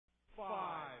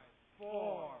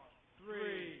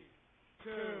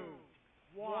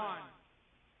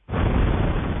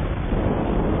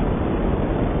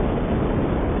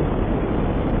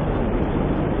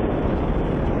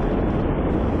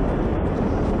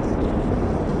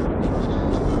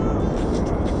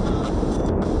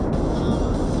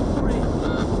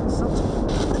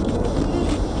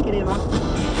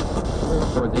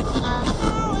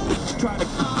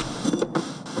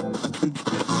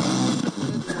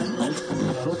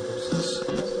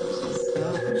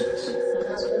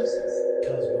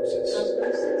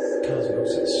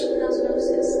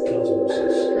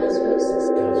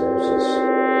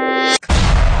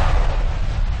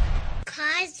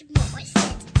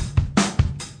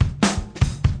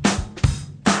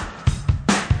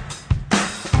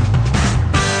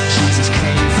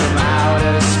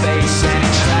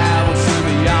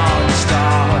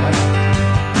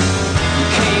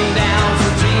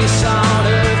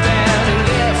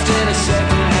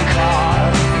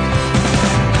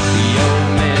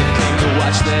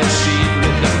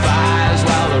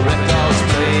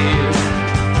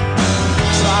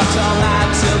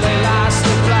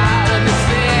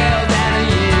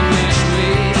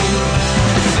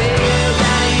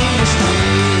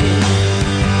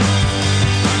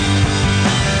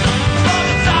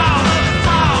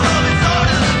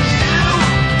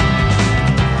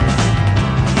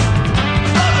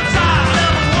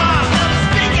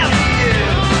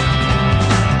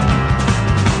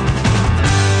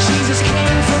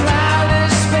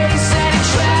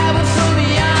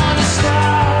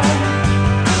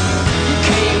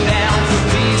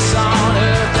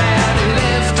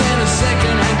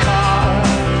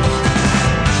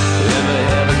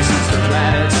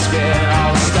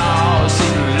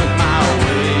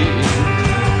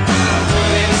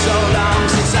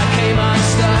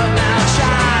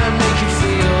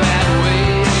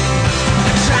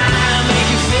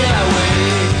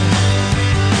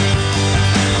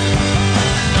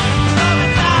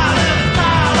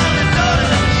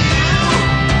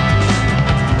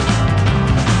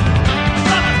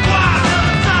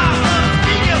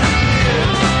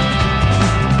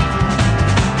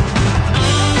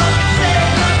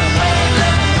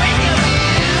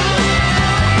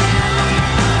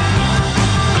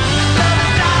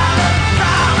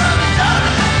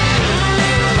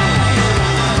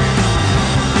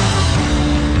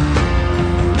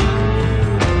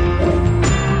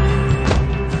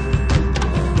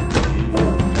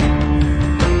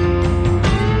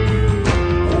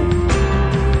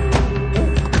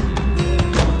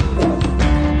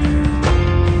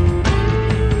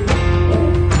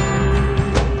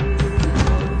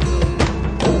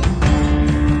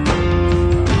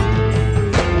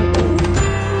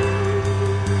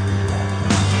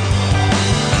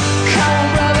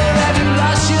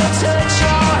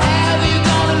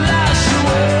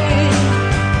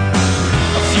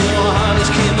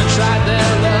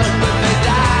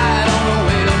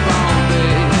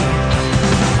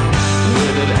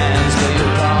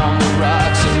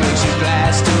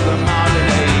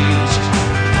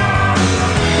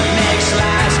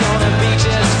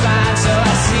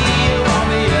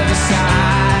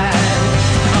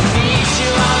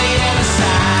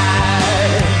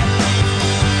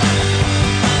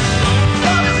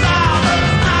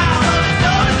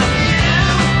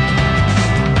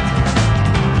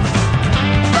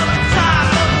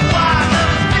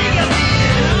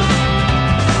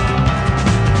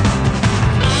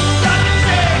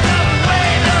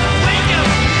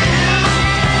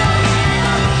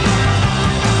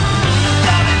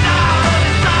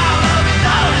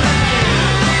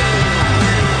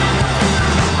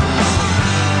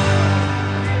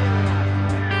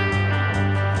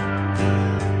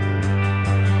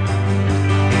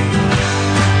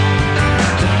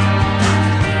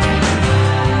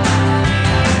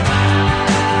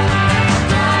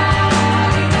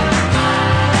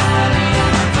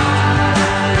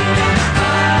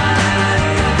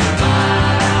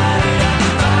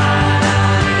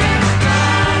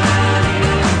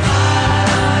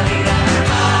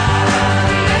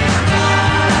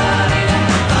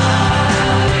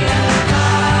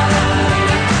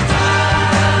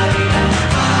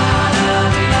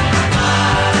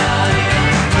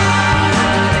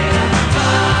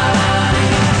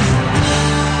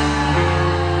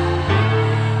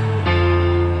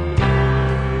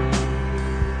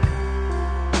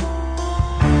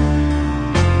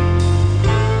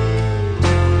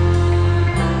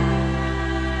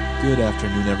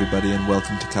afternoon, everybody, and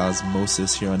welcome to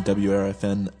Cosmosis here on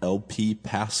WRFN LP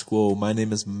Pasquo. My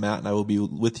name is Matt, and I will be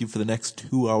with you for the next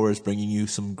 2 hours bringing you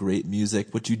some great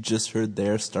music. What you just heard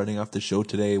there, starting off the show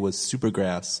today, was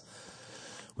Supergrass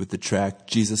with the track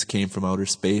Jesus Came from Outer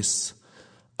Space.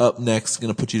 Up next,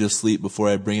 going to put you to sleep before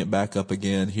I bring it back up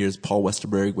again. Here's Paul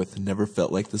Westerberg with Never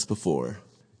Felt Like This Before.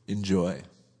 Enjoy.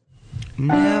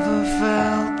 Never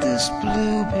felt this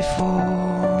blue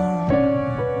before.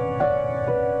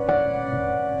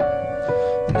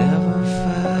 Never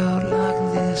felt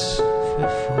like this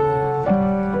before.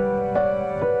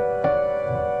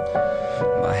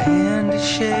 My hand is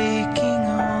shaking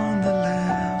on the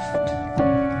left.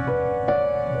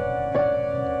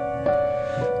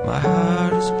 My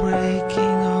heart is breaking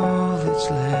all that's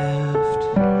left.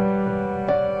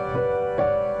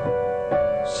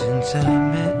 Since I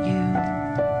met you,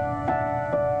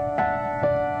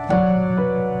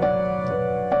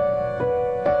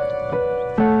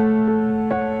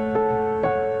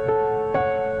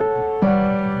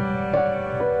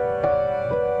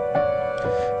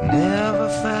 never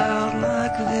felt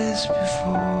like this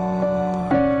before.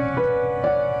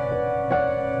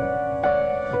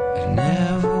 It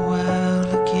never will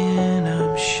again,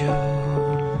 I'm sure.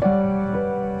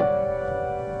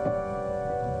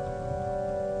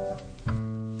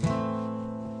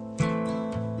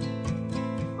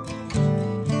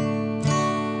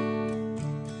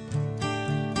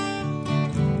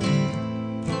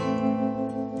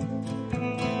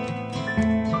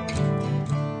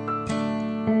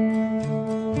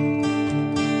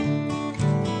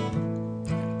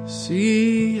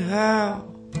 See how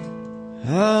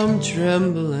I'm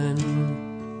trembling.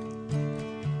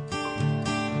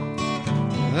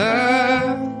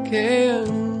 I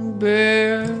can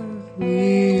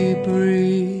barely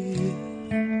breathe.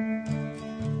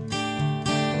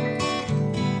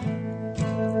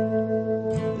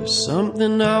 There's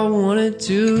something I wanted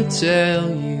to tell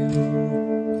you.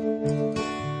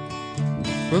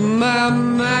 From my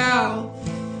mouth,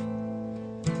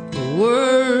 the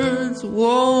words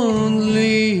won't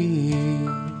leave.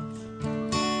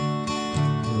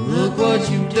 Look what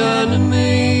you've done to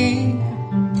me.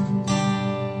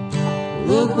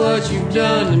 Look what you've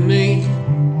done to me.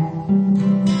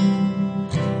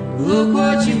 Look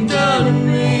what you've done to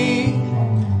me.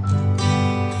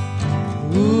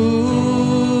 Ooh.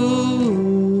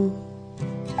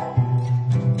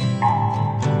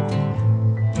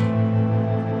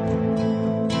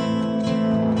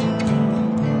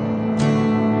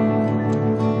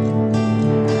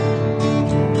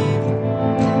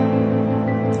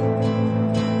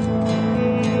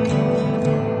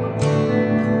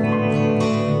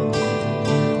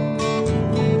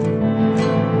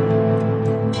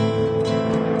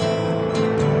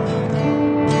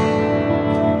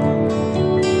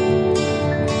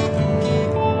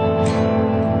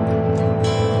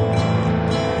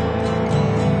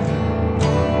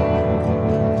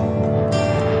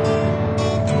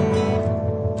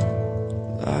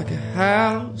 Like a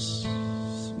house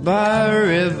by a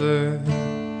river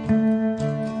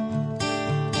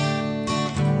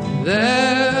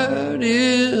that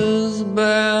is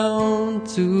bound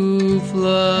to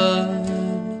flood.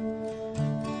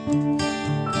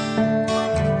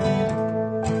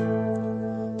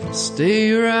 I'll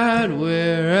stay right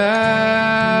where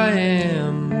I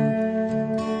am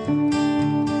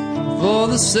for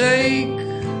the sake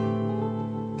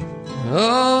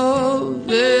of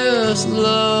this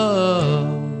love.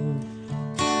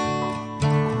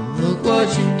 Look what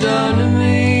you've done to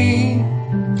me.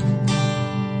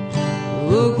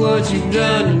 Look what you've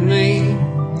done to me.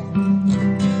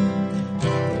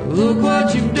 Look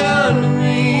what you've done to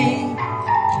me.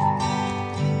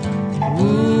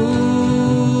 Ooh.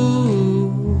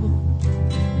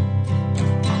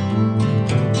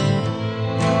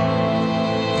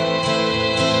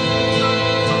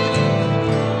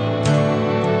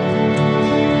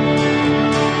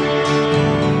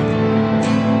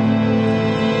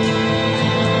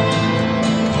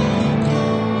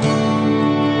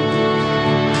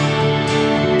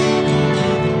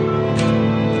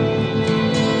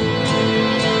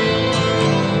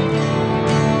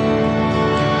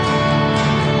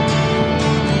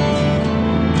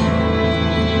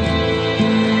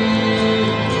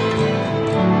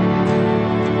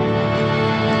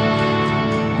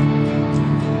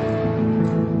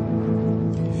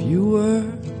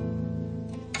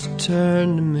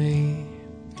 Turn to me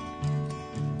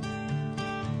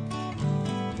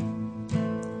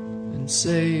and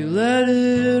say, let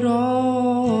it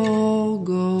all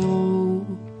go.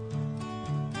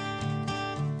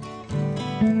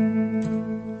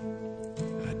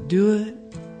 I'd do it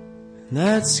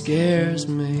that scares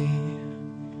me.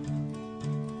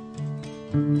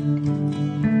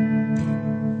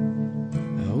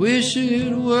 I wish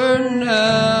it were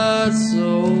not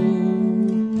so.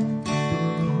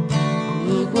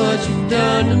 Look what you've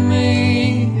done to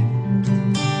me.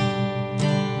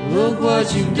 Look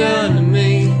what you've done to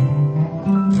me.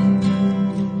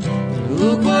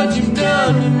 Look what you've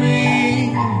done to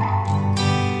me.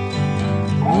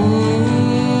 Ooh.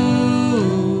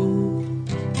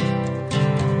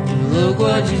 Look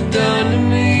what you've done to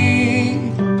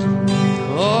me.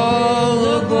 Oh,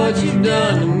 look what you've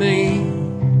done to me.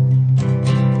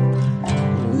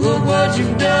 Look what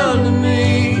you've done to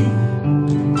me.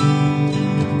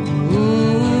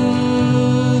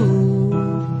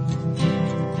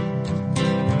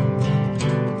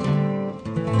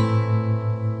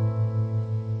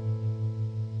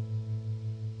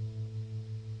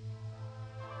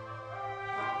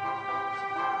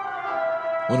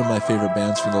 One of my favorite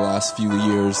bands from the last few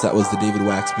years, that was the David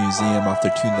Wax Museum off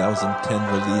their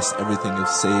 2010 release, Everything Is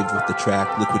Saved, with the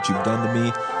track Look What You've Done to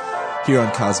Me, here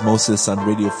on Cosmosis on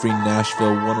Radio Free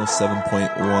Nashville,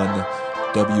 107.1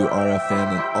 WRFN,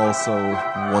 and also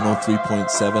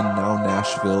 103.7 now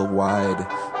Nashville wide.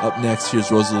 Up next,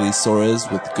 here's Rosalie Soares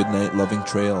with Goodnight Loving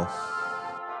Trail.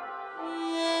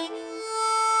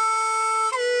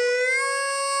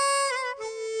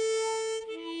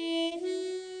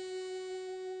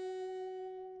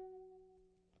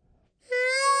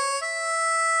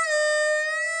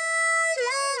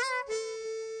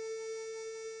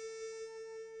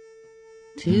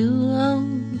 Too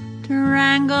old to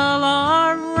wrangle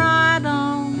or ride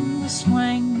on the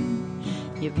swing.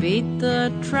 You beat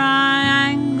the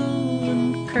triangle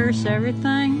and curse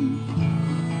everything.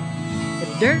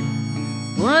 If dirt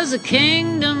was a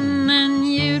kingdom, then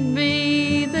you'd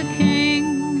be the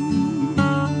king.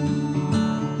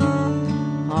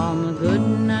 On the good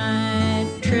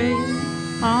night trail,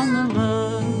 on the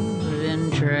loving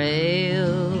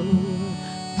trail,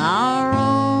 our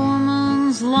old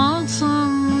woman's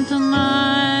lonesome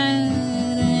tonight,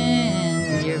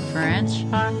 and your French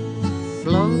heart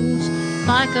blows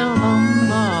like a long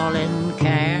ball-in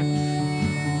calf.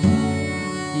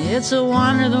 It's a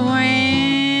wonder the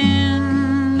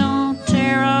wind don't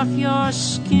tear off your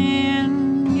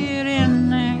skin. Get in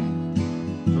there,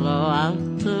 blow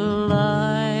out the light.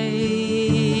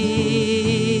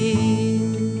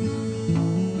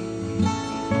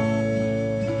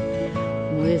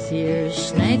 With your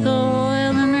snake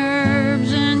oil and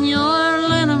herbs and your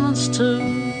liniments too,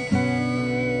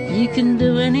 you can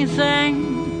do anything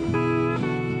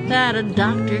that a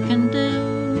doctor can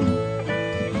do,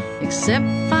 except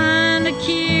find a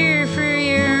cure for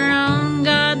your own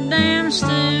goddamn stew.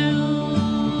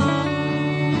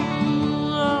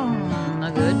 On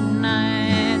the good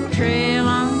night trail,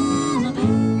 on the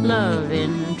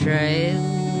loving trail,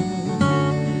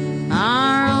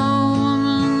 our old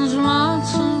woman's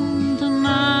lonesome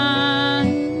tonight,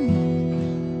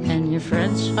 and your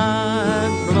French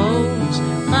heart blows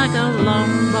like a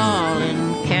long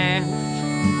ball-in calf.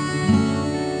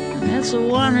 It's a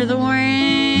wonder the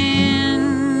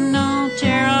wind don't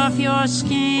tear off your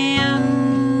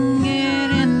skin.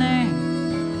 Get in there,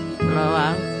 blow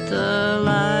out the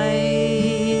light.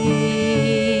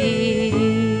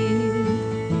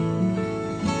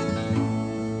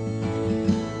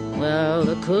 Well,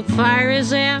 the cook fire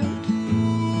is out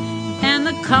and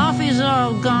the coffee's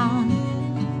all gone.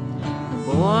 The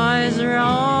boys are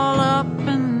all up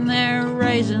and they're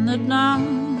raising the dawn.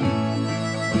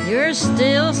 You're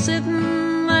still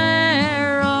sitting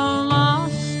there all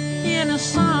lost in a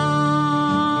song.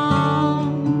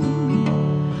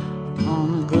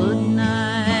 On the good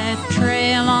night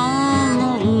trail, on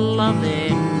the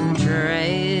loving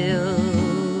trail,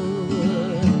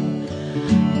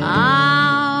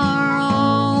 our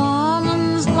old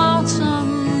woman's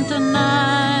lonesome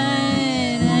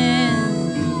tonight,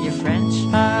 and your French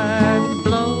heart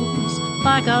blows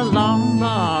like a long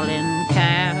ball-in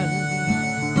calf.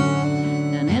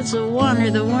 It's a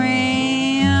wonder the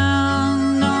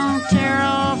wind don't tear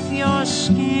off your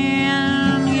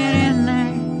skin. Get in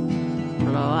there,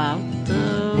 blow out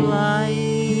the light.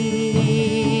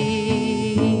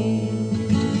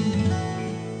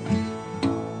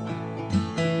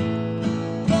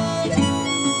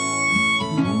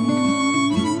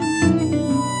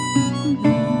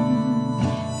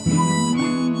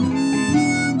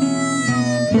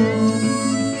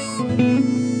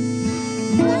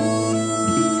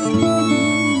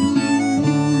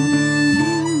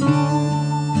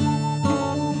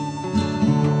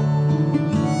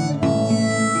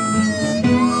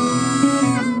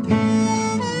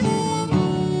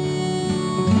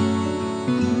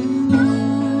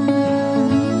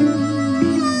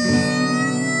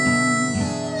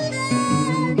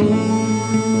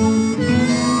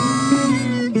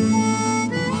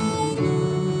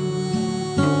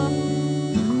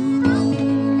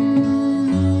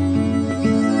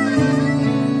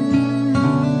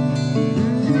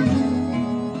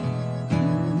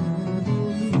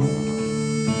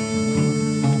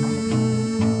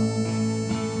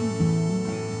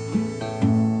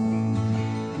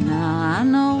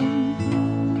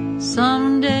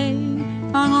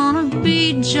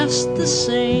 just the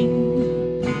same,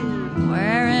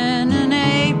 wearing an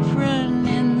apron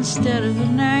instead of a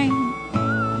name.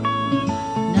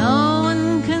 No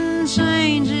one can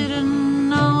change it and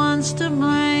no one's to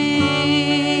blame,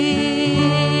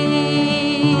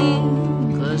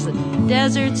 'cause the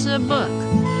desert's a book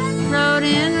wrote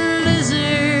in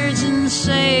lizards and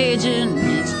sage, and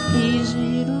it's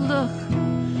easy to look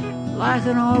like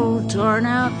an old torn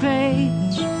out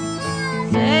page,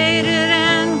 faded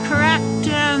and cracked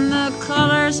and the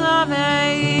colors of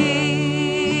age.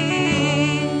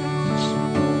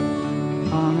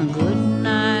 On a good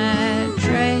night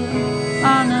trail,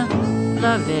 on a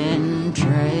loving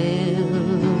trail,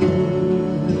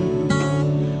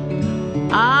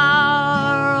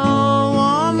 our old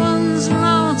woman's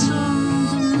lonesome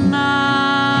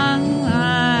tonight,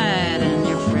 and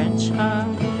your French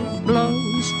heart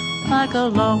blows like a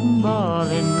long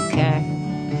bowling cat.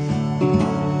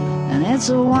 And it's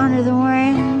a wonder the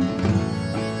wind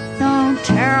don't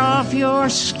tear off your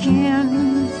skin.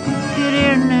 Get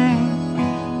in there,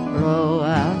 blow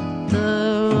out the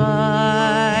light.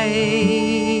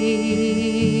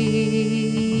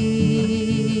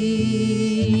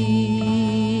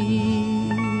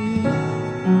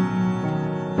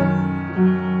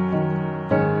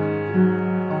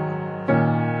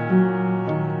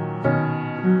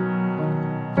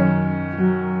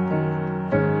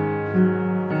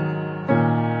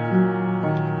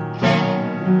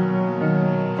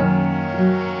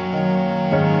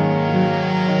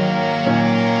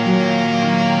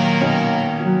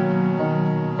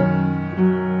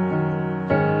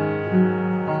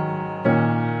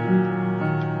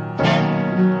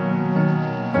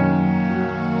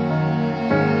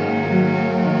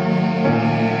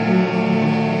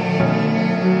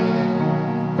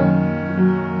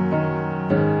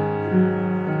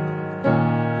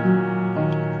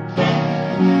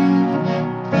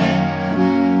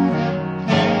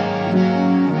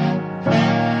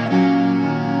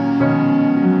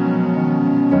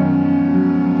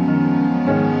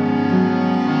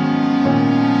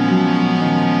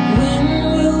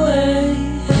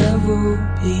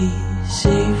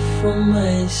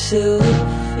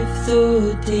 If the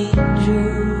danger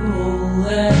all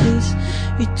lies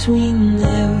between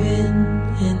heaven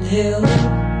and hell,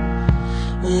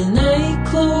 when I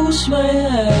close my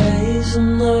eyes I'm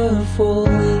not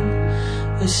falling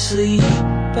asleep.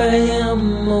 I am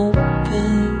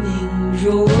opening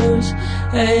drawers,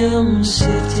 I am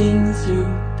sifting through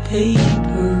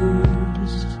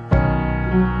papers.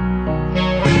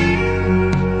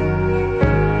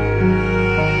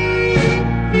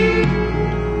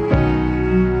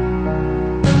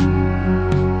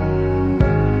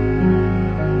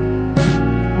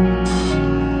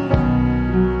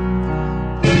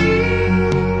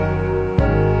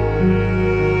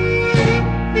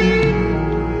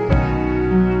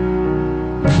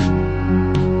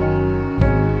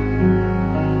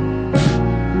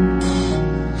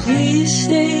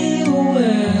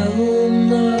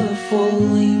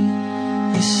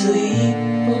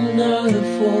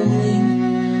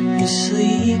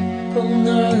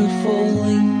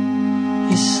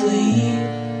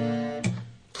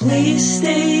 Please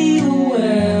stay a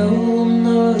while, I'm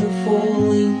not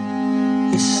falling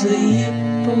asleep,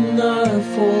 I'm not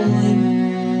falling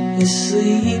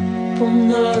asleep, I'm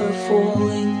not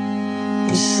falling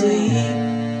asleep.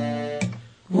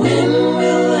 When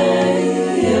will I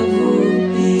ever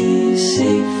be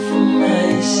safe from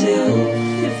myself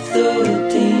if the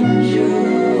danger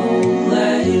all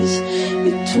lies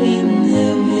between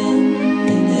heaven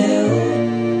and hell?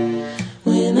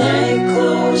 When I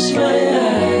close my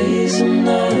eyes I'm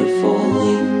not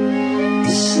falling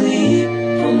asleep,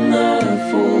 I'm not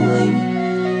falling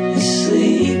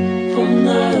asleep, I'm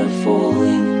not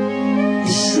falling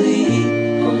asleep,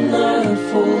 I'm not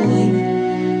falling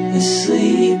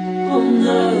asleep, I'm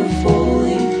not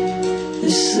falling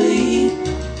asleep.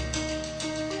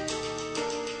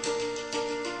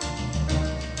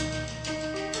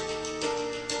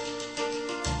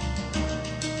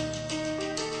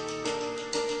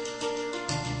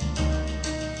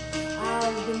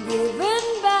 I've been giving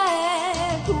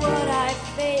back what I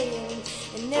failed,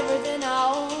 and everything I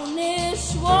own is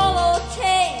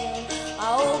swallowtail. I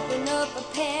open up a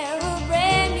pair of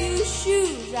brand new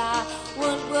shoes. I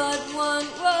want what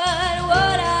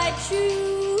I choose.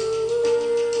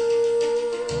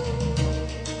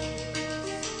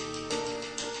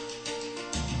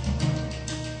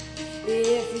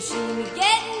 If you see me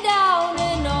getting down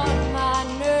and on my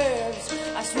nerves,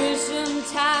 I swear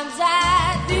sometimes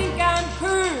I think I'm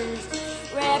cursed.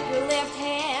 Wrap your left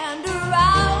hand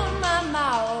around my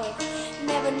mouth.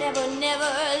 Never, never,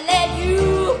 never let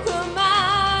you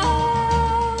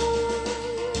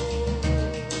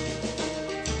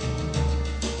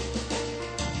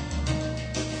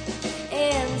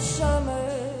summer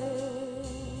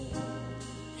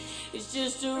is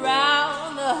just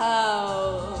around the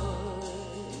house.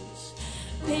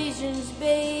 Patience,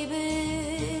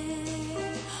 baby,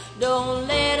 don't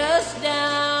let us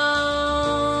down.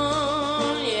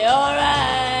 Yeah, alright.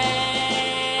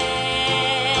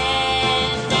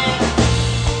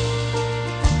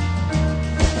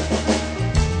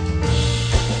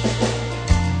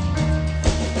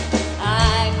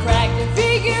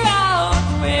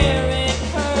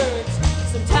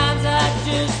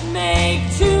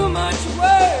 Too much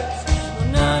words,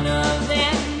 none of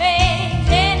them make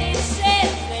any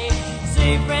sense. They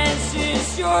say,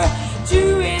 Francis, you're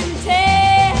too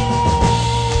intense.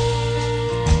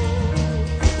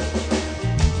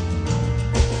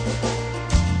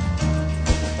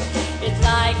 It's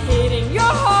like hitting your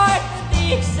heart at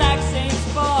the exact same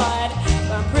spot.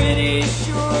 I'm pretty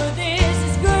sure this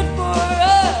is good for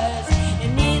us,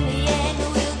 and in the end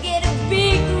we'll get a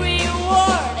big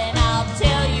reward. And I'll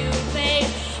tell you,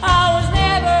 I was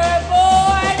never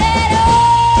bored at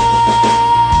all.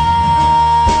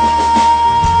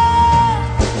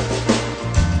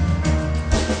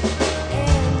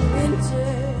 And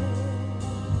winter,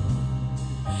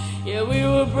 yeah, we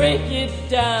will break it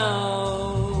down.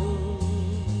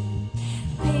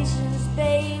 Patience,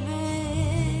 baby,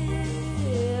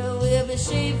 we'll be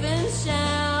safe and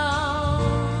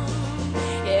sound.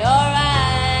 Yeah, alright.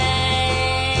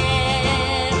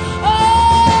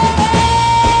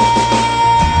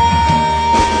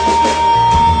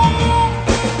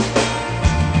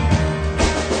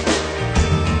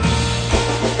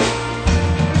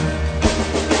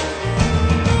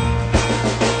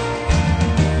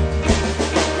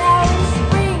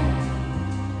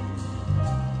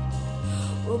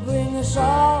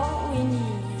 All we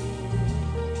need,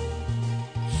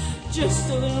 just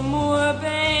a little more,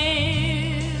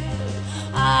 babe.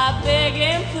 I beg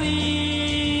and plead.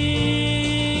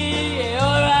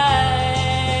 All right.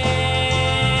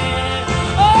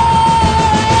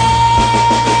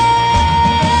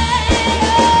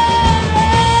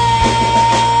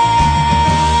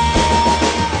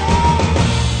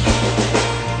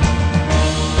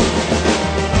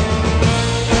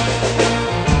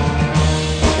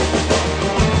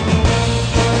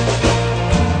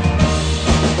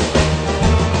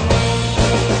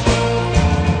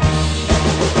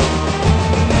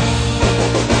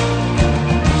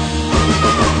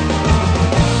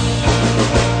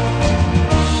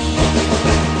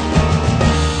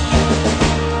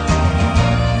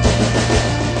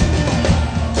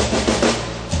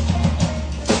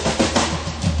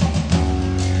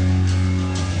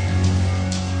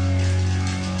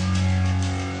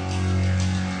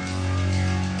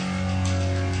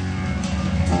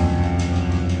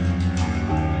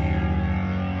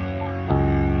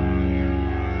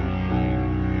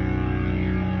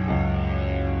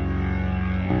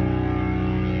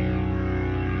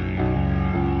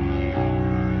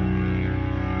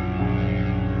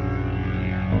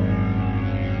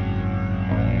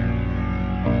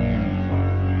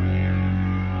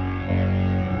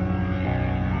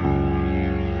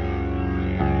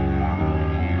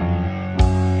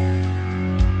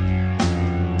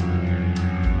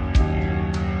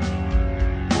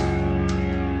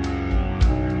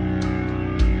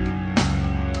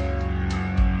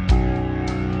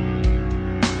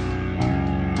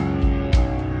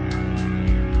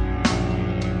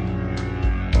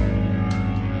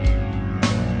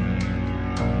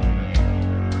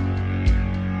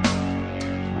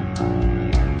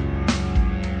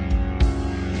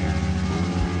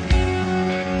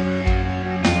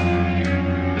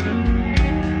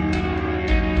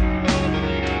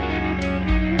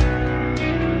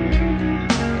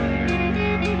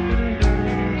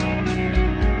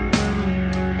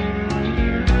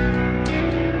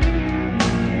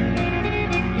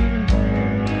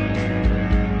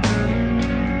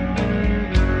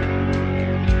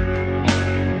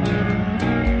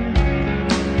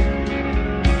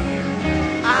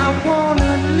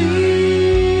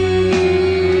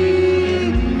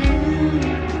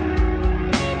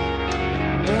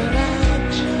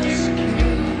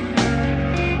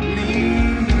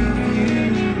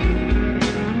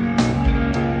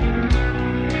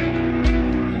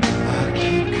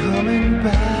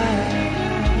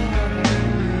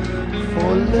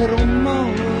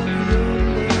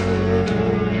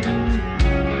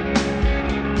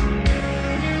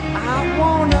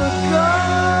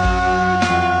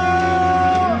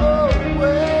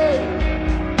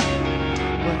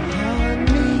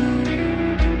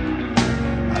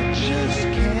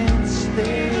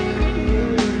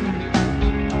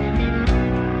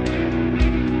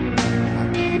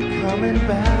 coming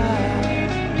back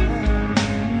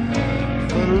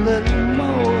for a little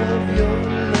more of your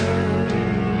love.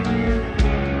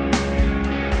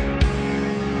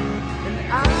 And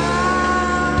I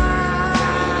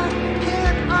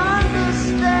can't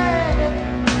understand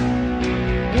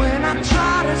when I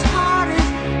tried as hard as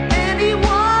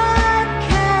anyone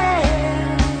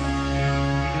can.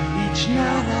 Each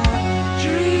night I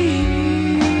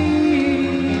dream,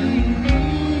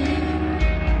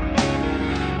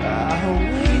 I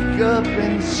wake up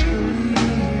and scream.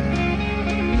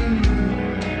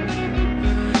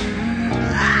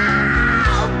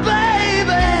 Oh,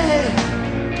 baby,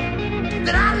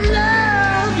 that I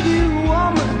love you,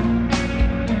 woman.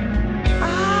 I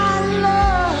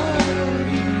love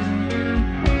you.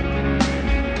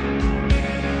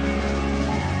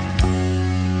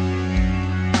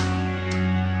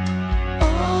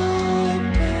 Oh,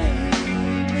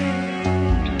 baby,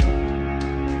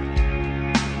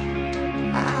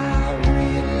 I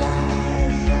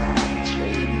realize I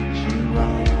treated you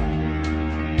wrong,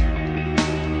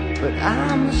 but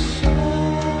I'm so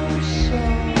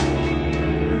sorry.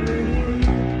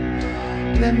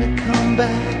 Let me come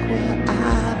back where I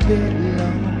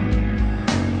belong.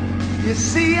 You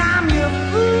see, I'm your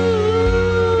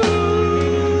fool.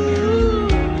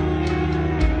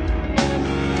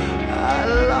 I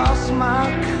lost my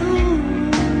cool.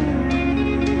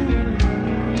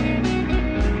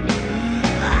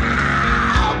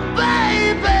 Oh,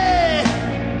 baby,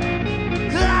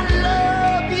 I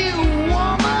love you,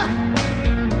 woman.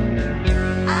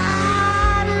 I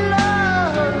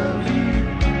love you,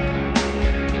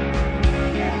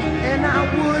 and I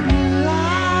wouldn't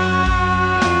lie.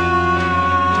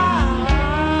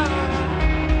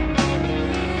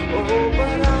 Oh,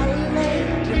 but I lay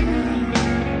down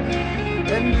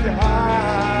and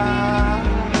die.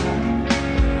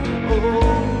 Oh,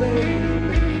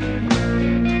 baby,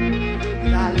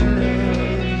 I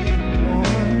love you,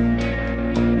 woman.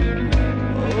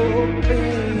 Oh,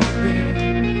 baby,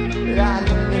 I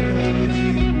love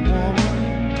you, woman.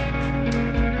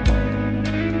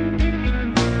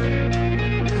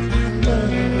 I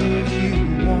love you,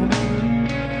 woman.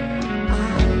 I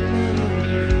love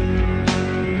you.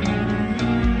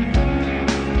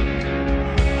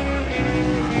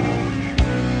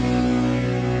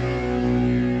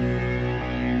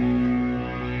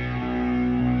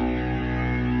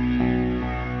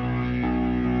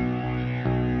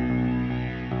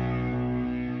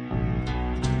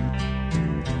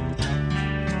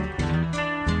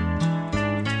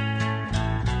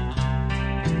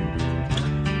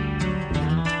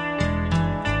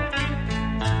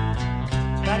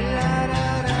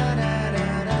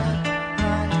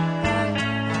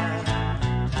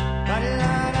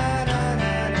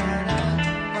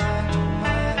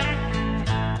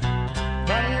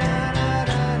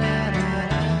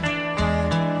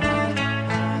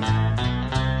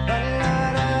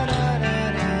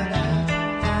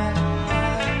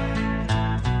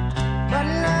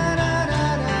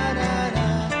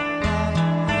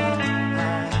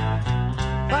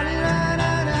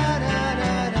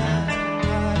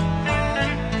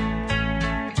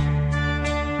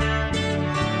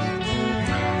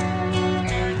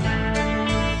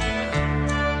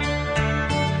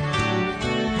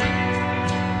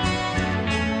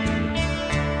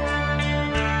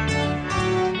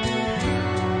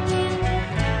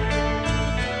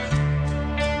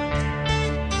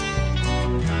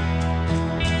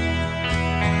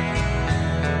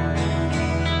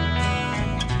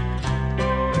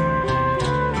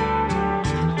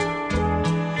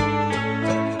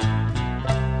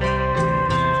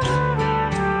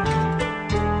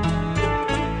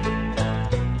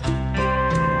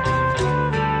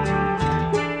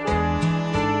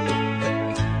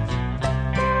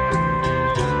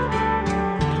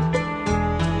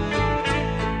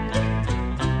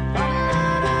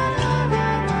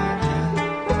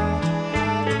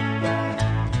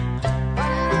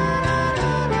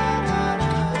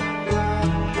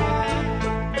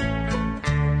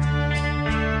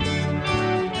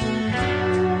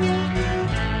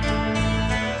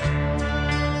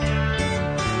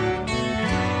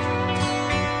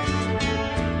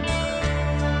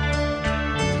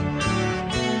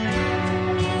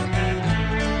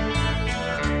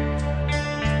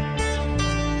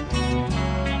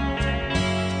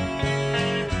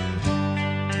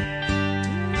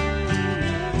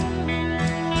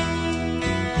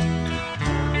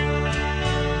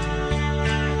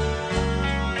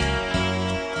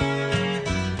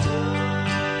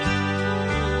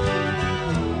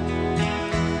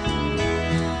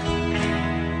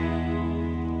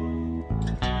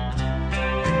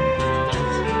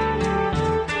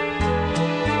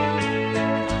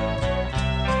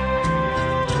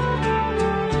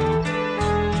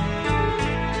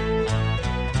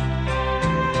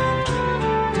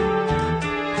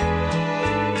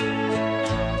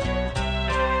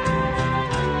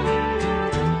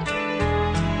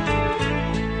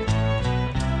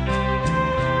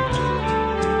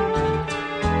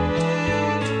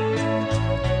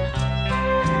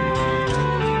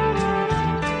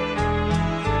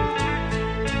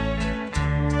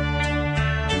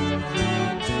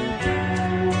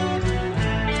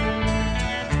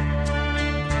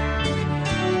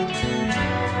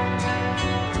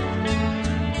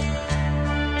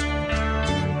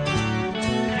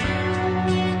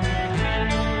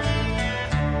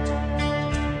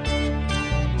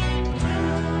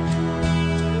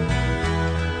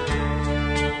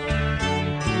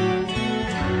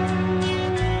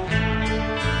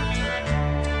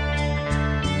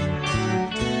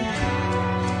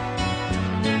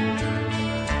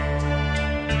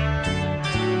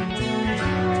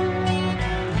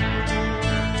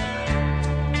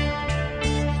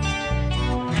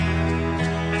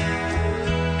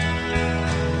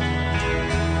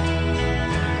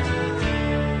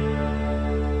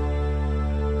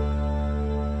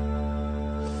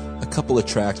 couple of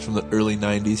tracks from the early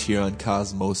 90s here on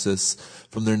Cosmosis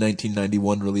from their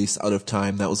 1991 release Out of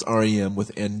Time. That was R.E.M.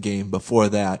 with Endgame. Before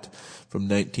that, from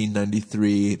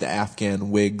 1993, the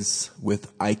Afghan Wigs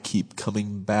with I Keep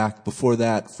Coming Back. Before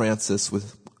that, Francis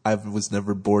with I Was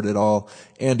Never Bored at All.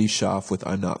 Andy Schaaf with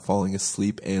I'm Not Falling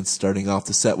Asleep. And starting off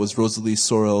the set was Rosalie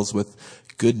Sorrells with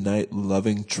Good Night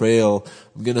Loving Trail.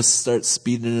 I'm going to start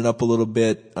speeding it up a little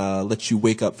bit, let you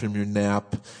wake up from your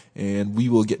nap, and we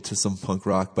will get to some punk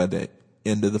rock by the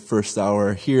end of the first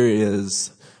hour. Here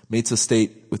is Mates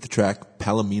Estate with the track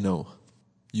Palomino.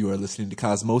 You are listening to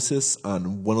Cosmosis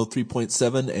on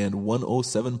 103.7 and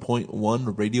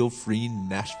 107.1 Radio Free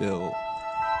Nashville.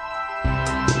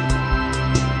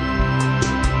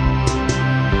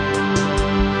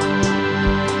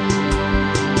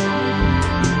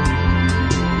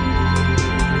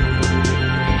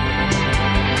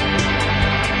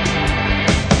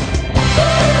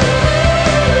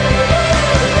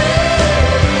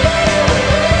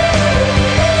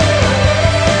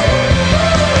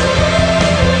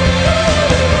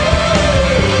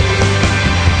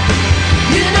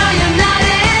 You know you're not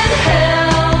in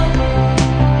hell.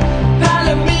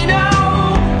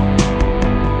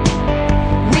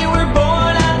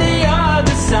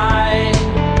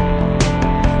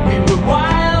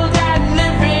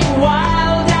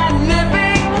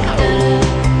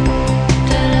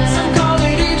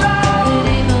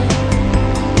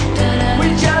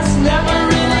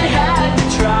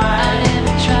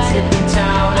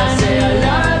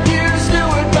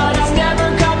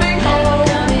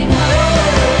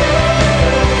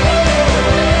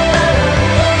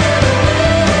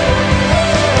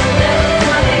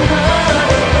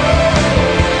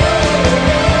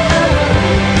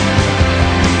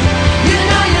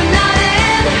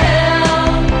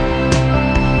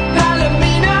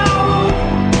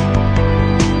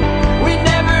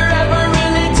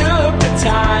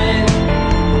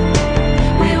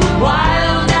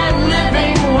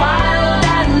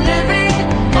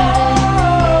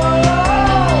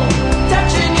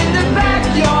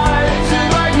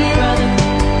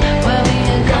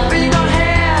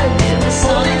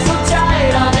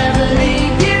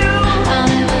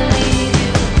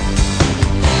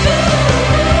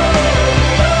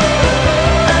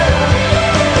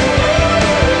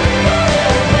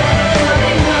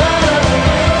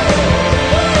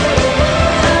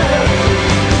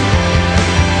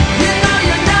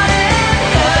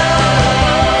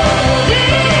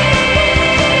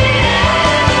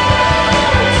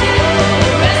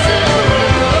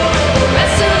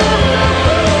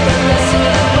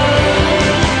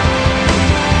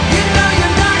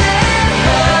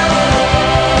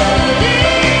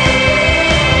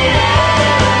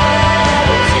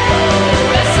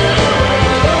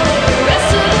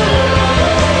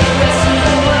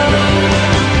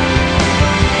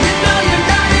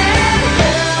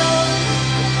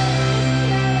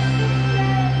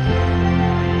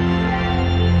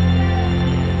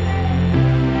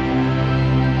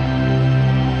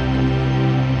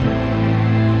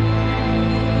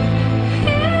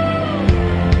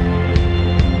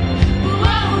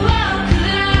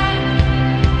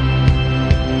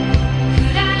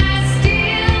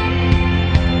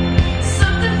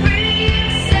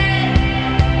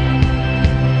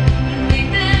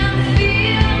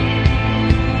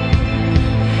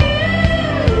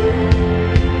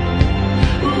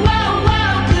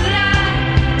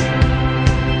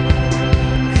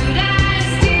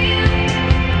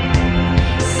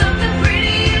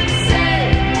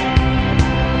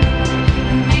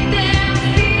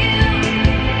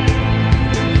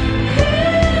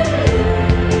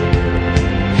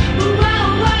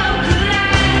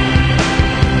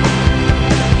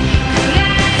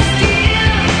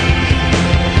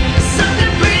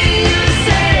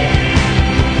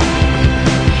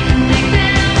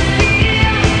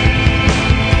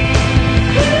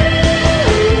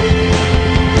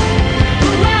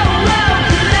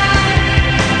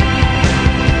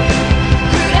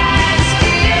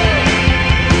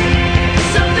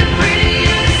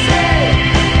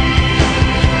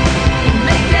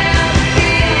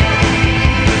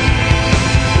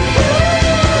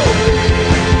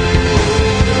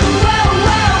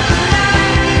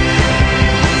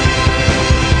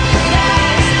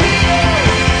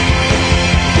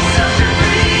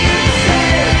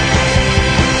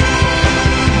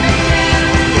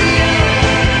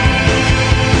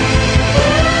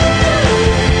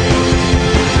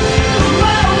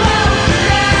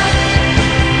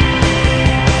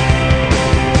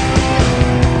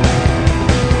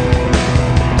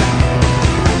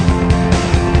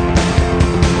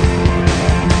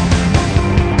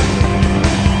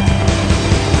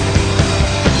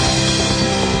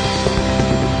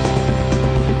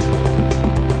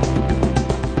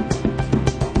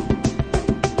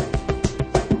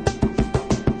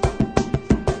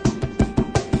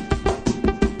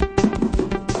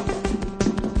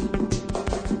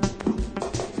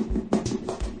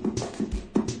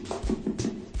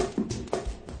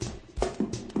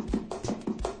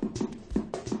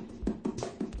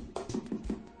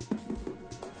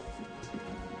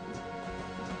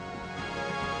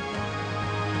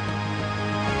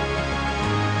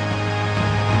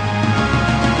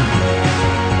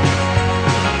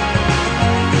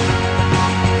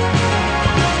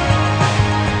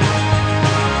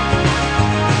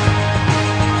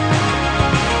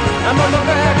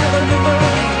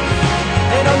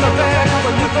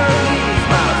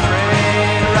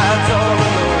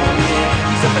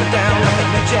 down like a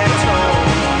new Jack Tone.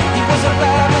 He was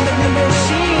alive in the new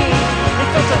machine. He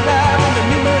felt alive in the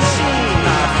new machine.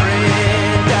 My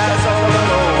friend dies all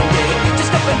alone, yeah,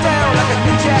 just up and down like a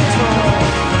new Jack Tone.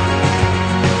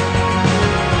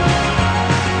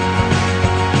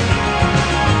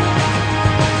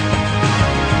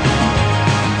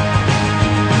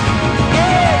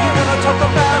 Talk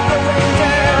about going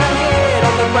down, yeah,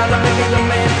 on the ground and making a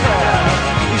man proud.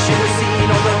 You should have seen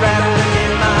all the rattling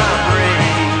in my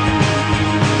brain.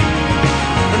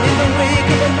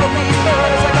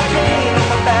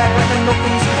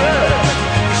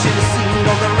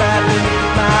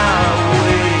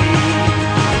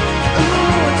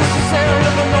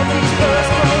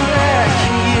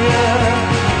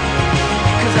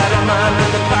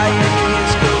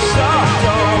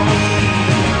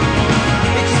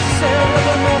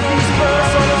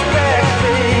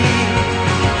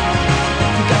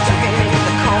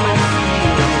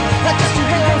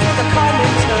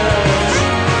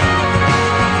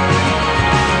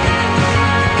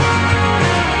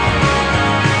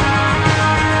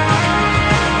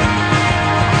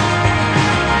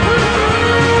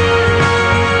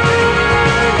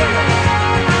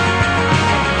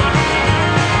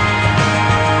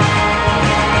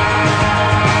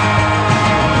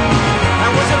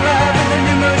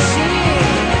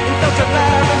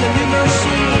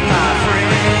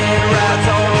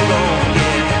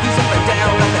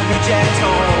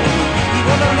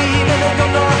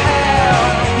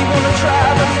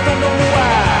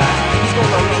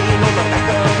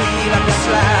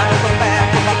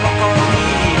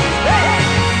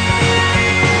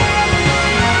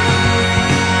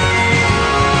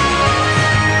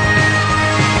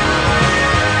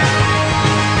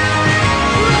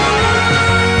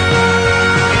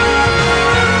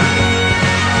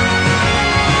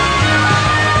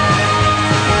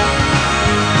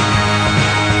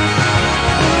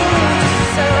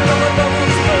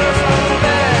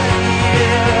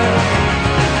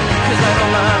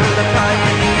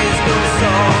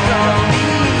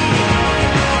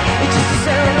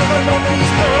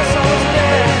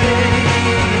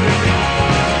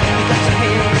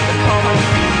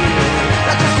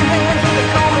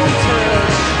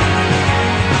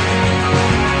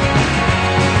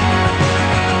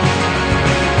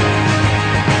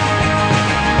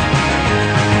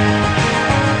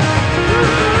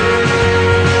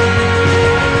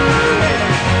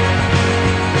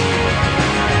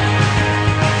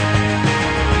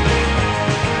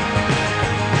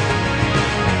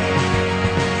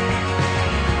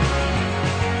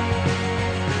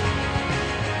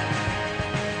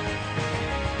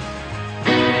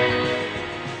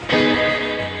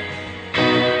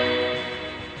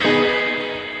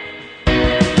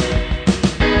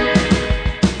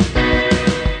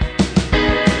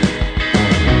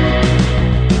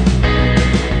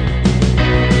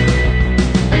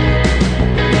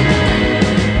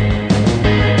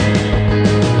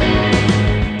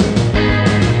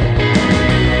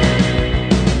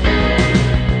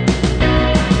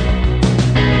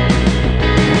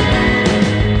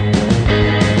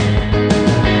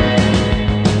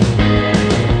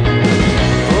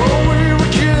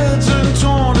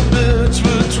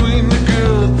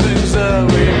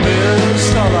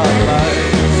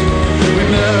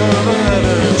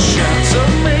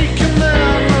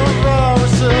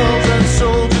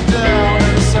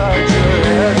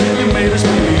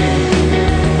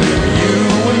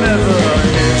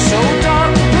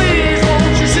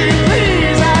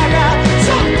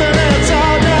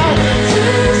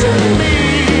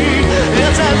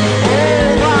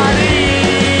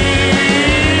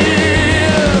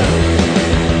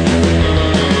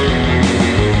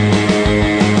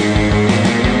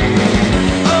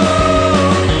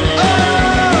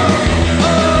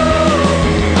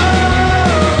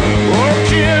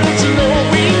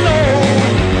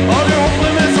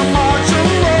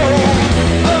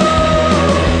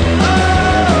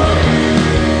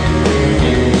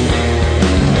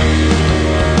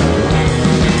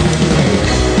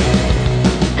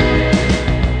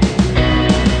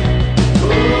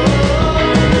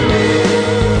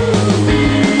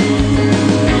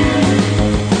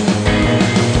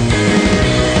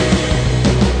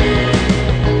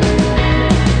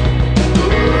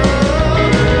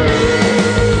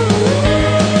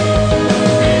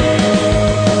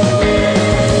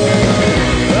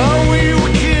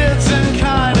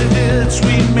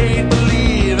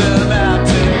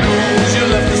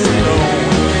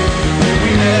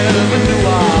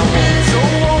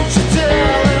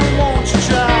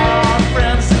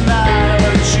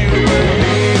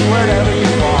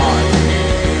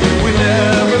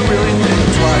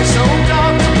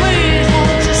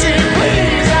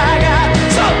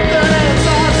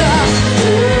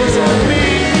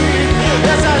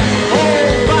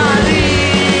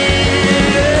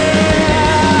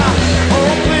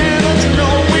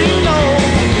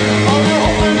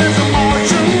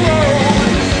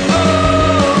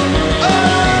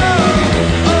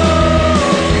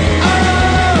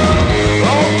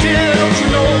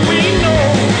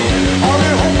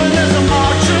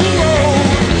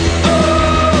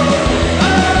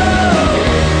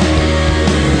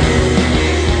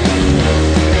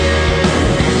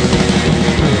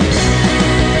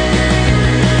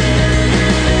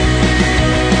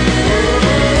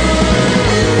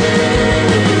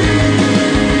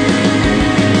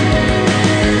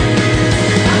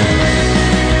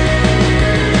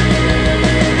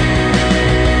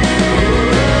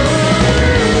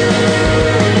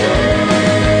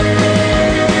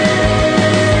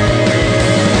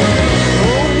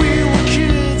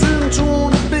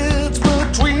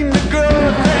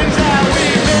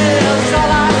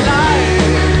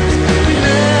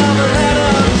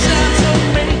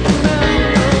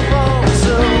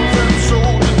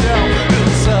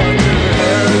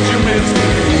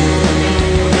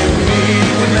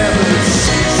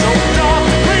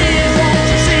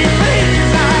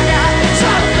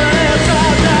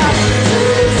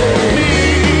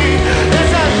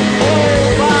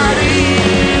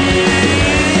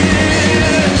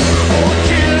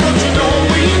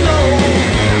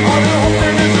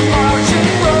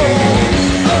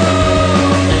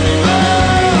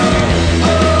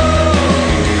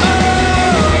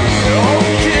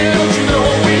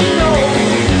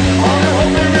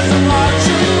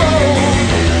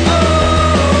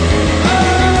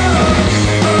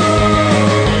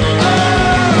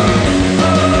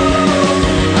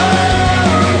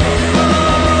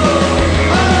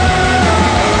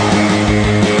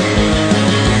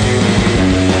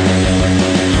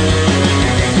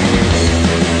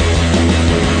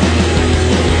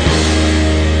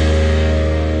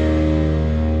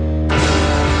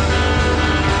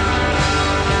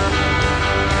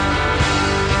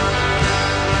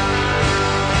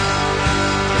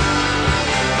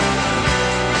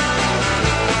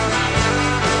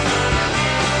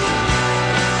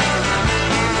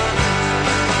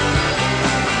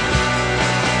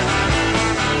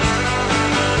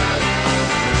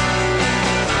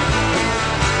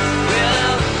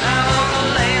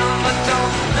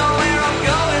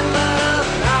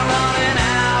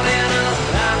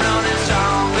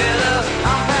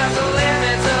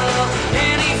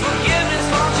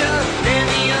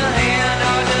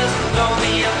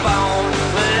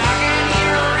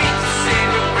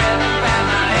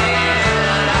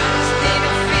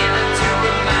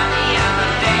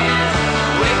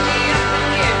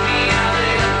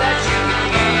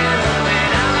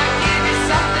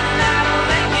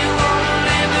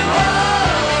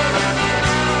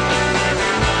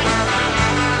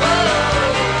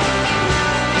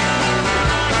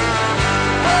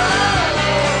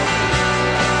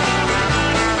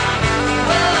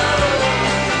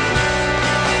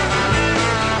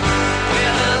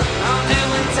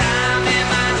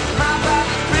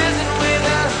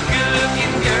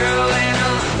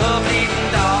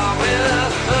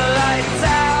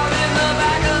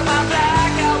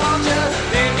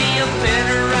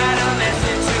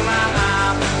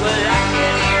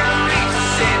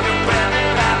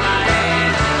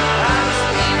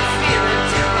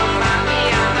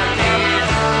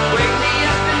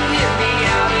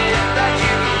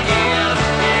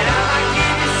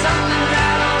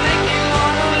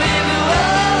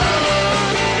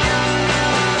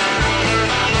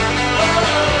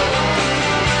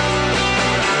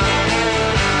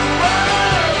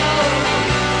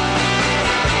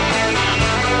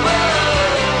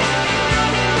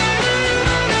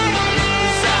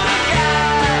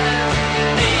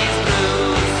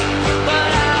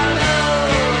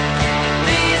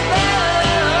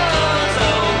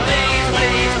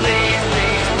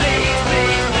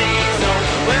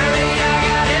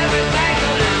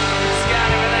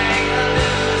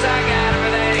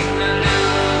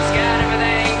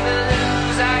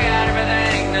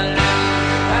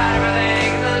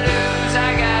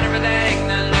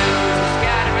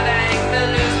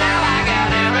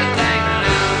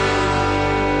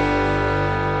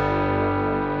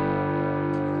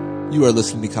 You are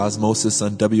listening to Cosmosis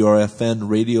on WRFN,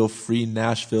 Radio Free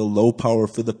Nashville, low power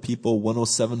for the people,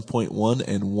 107.1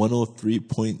 and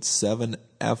 103.7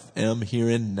 FM here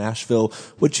in Nashville.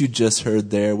 What you just heard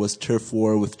there was Turf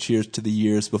War with Cheers to the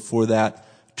Years. Before that,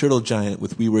 Turtle Giant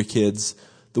with We Were Kids,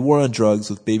 The War on Drugs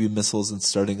with Baby Missiles, and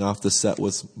starting off the set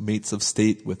was Mates of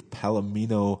State with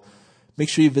Palomino. Make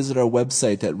sure you visit our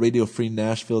website at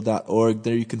radiofreenashville.org.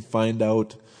 There you can find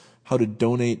out how to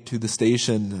donate to the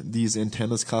station. These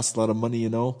antennas cost a lot of money, you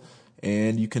know,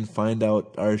 and you can find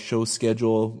out our show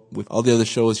schedule with all the other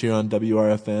shows here on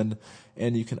WRFN,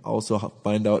 and you can also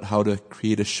find out how to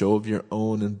create a show of your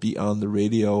own and be on the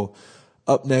radio.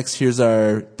 Up next, here's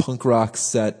our punk rock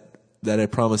set that I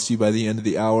promised you by the end of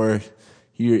the hour.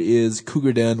 Here is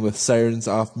Cougar Den with Sirens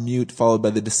Off Mute, followed by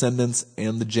The Descendants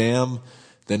and The Jam.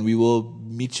 Then we will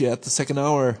meet you at the second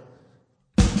hour.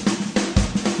 Every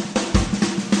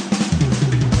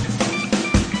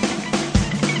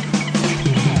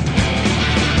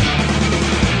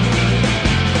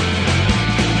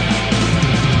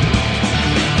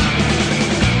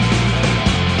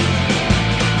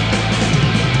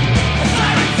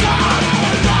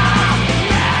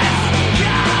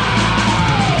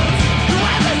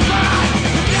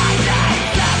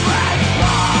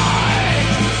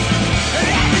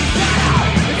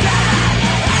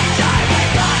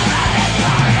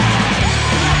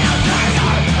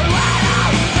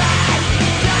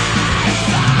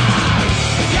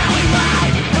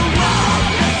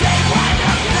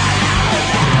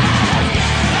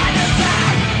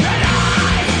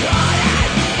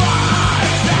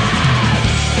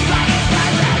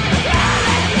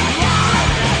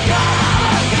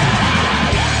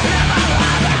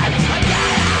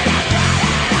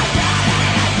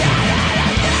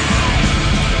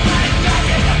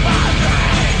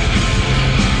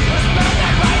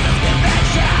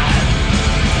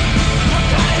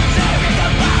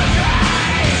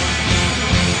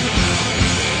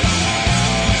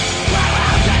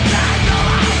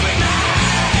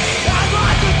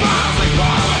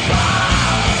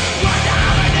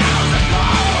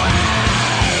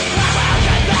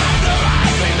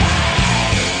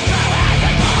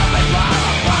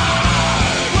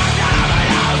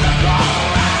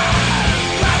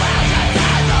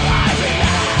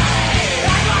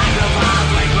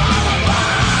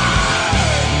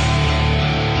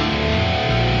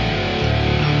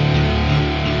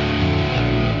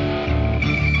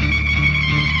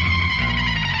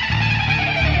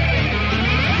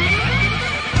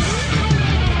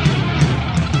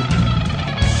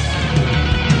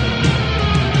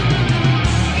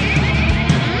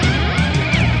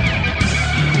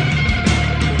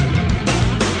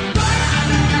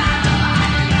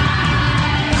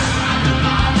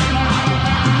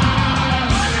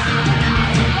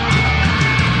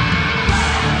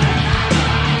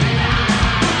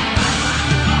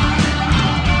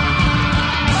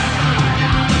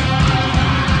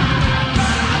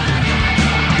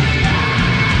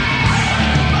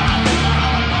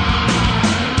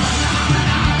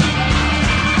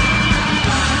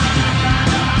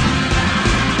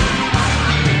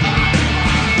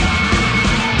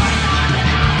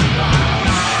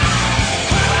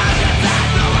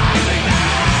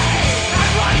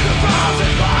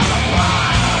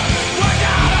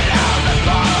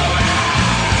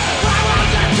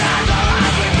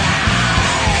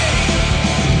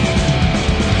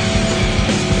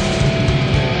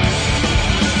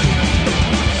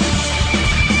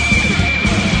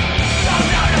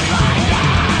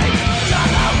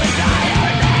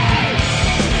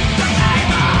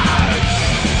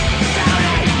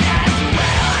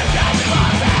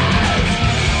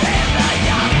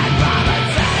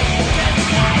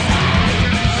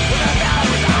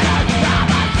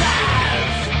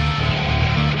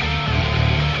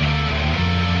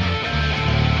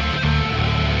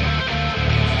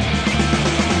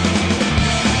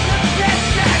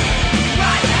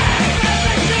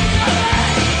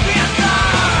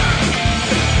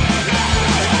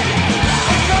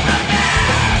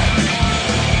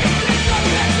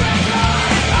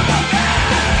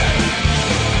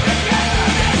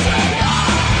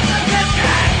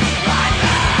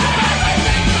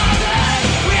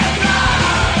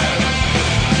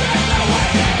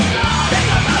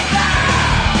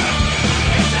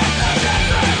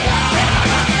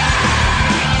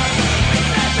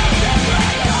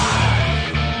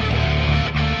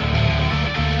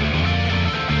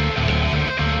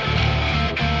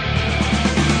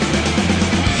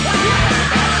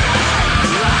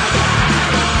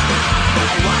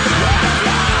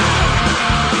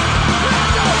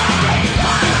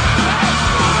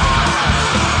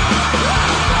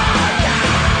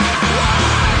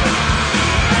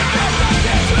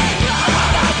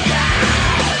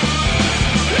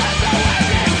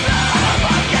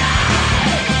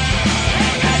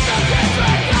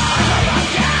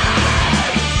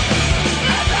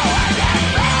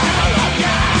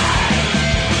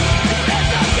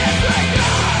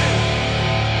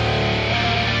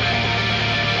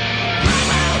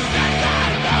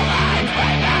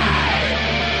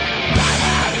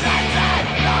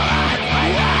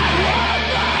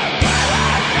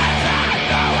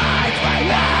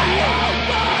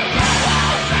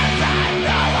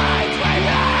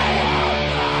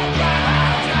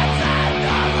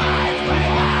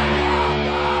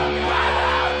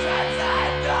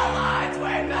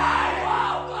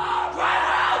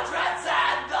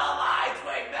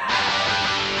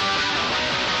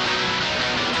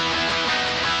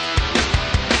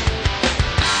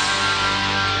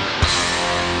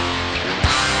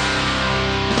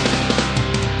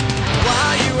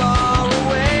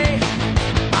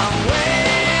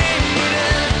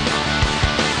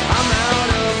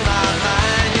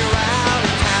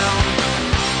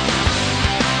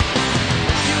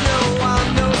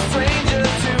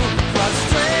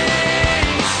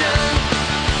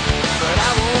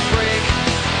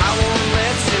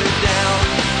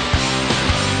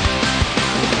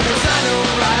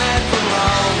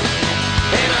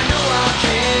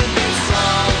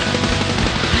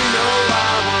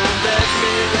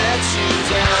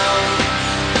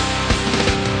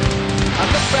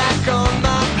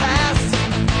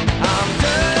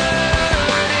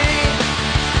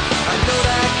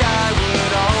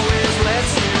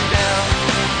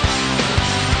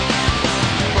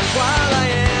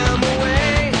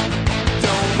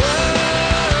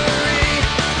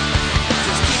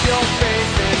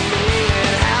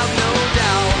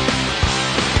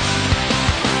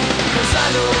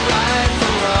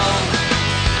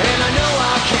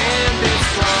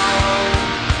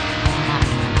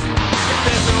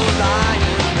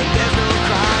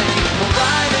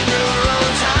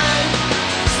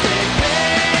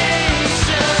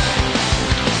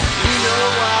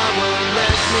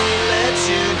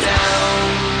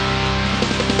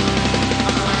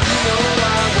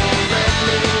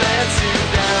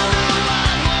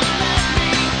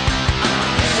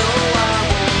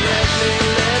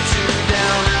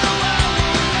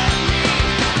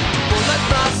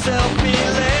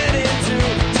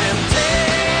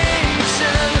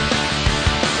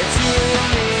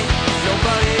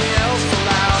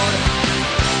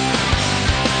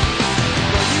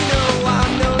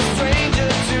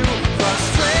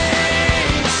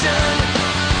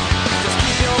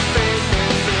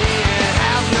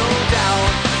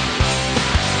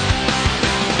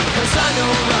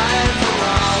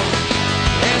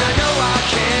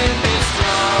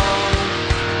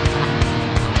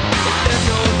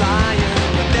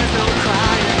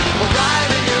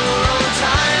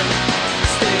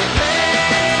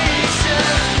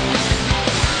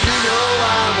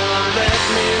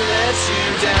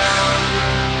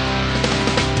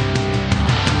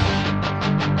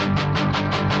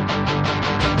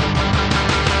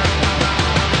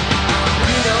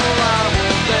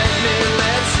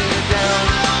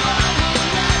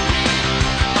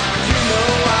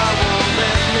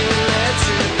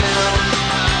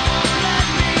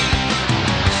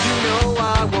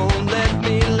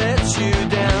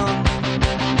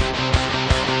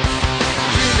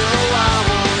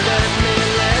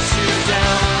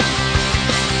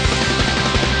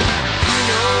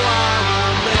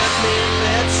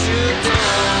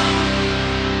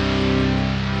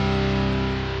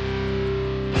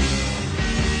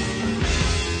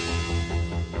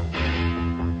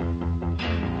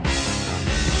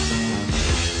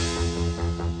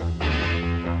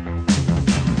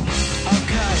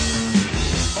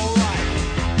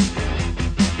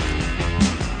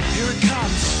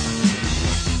comes.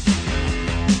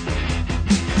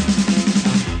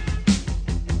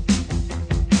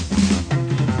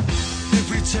 If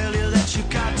we tell you that you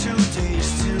got 2 days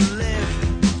to live,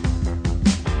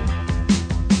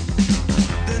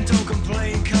 then don't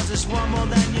complain, 'cause it's one more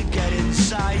than you get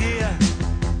inside here.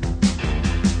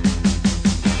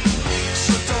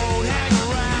 So don't hang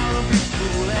around and be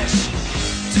foolish.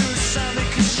 Do something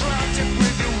constructive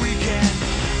with your weekend.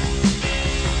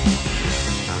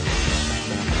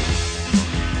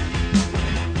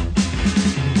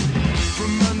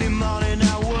 From Monday morning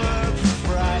I work,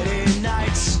 Friday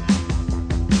nights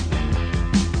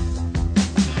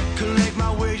collect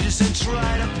my wages and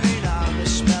try to paint on the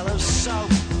smell of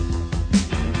soap.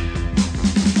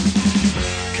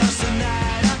 'Cause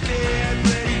tonight I get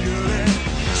ready to let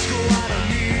go. I don't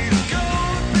need to go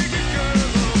and pick a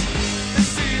girl and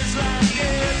see it's like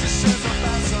it just says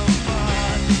about some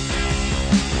fun.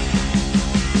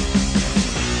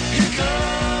 Here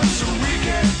comes the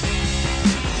weekend.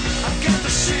 I've got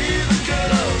to see the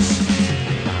girls.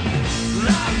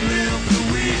 Long live the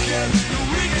weekend. The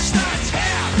weekend starts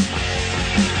here.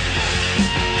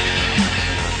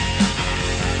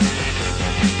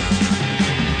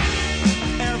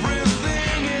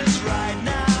 Everything is right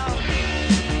now.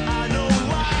 I know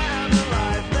why I'm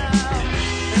alive now.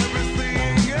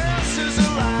 Everything else is a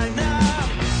lie now.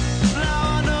 Now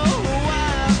I know why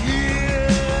I'm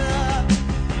here.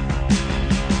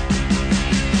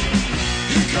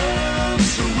 Here comes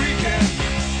the weekend.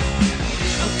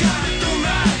 I've got it through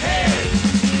my head.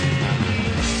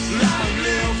 Long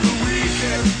live the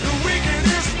weekend. The weekend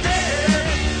is dead.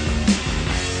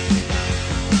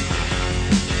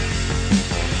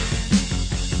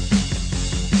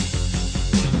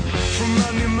 From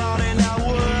Monday morning I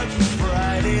work,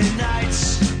 Friday nights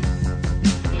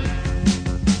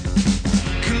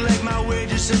collect my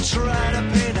wages and try to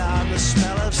paint on the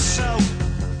smell of soap.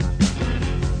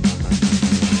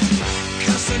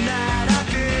 'Cause tonight I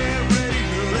get ready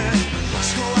to let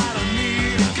go. I don't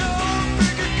need to go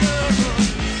pick a girl.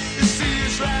 You see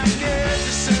it's like it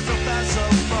just says about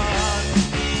some fun.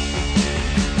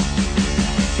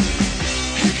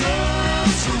 Here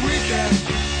comes the weekend.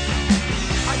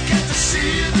 I get to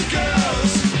see the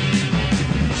girls.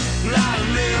 Long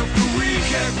live the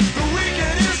weekend. The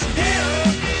weekend is here.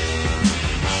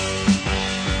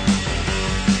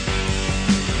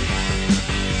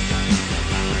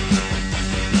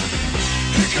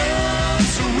 Here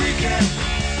comes the weekend.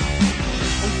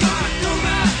 I'm gonna do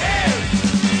my head.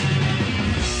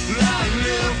 Long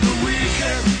live the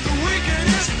weekend. The weekend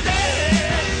is dead.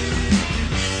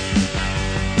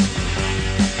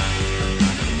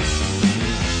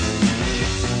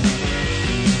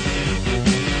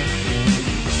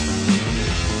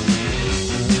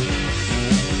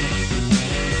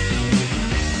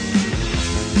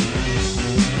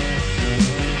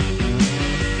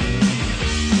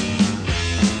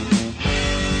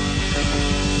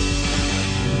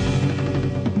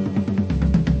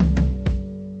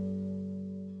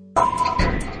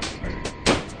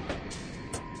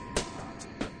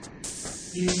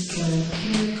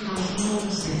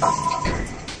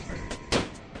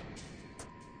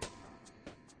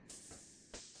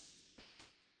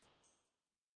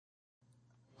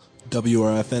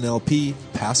 WRFN LP,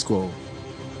 Pasquo.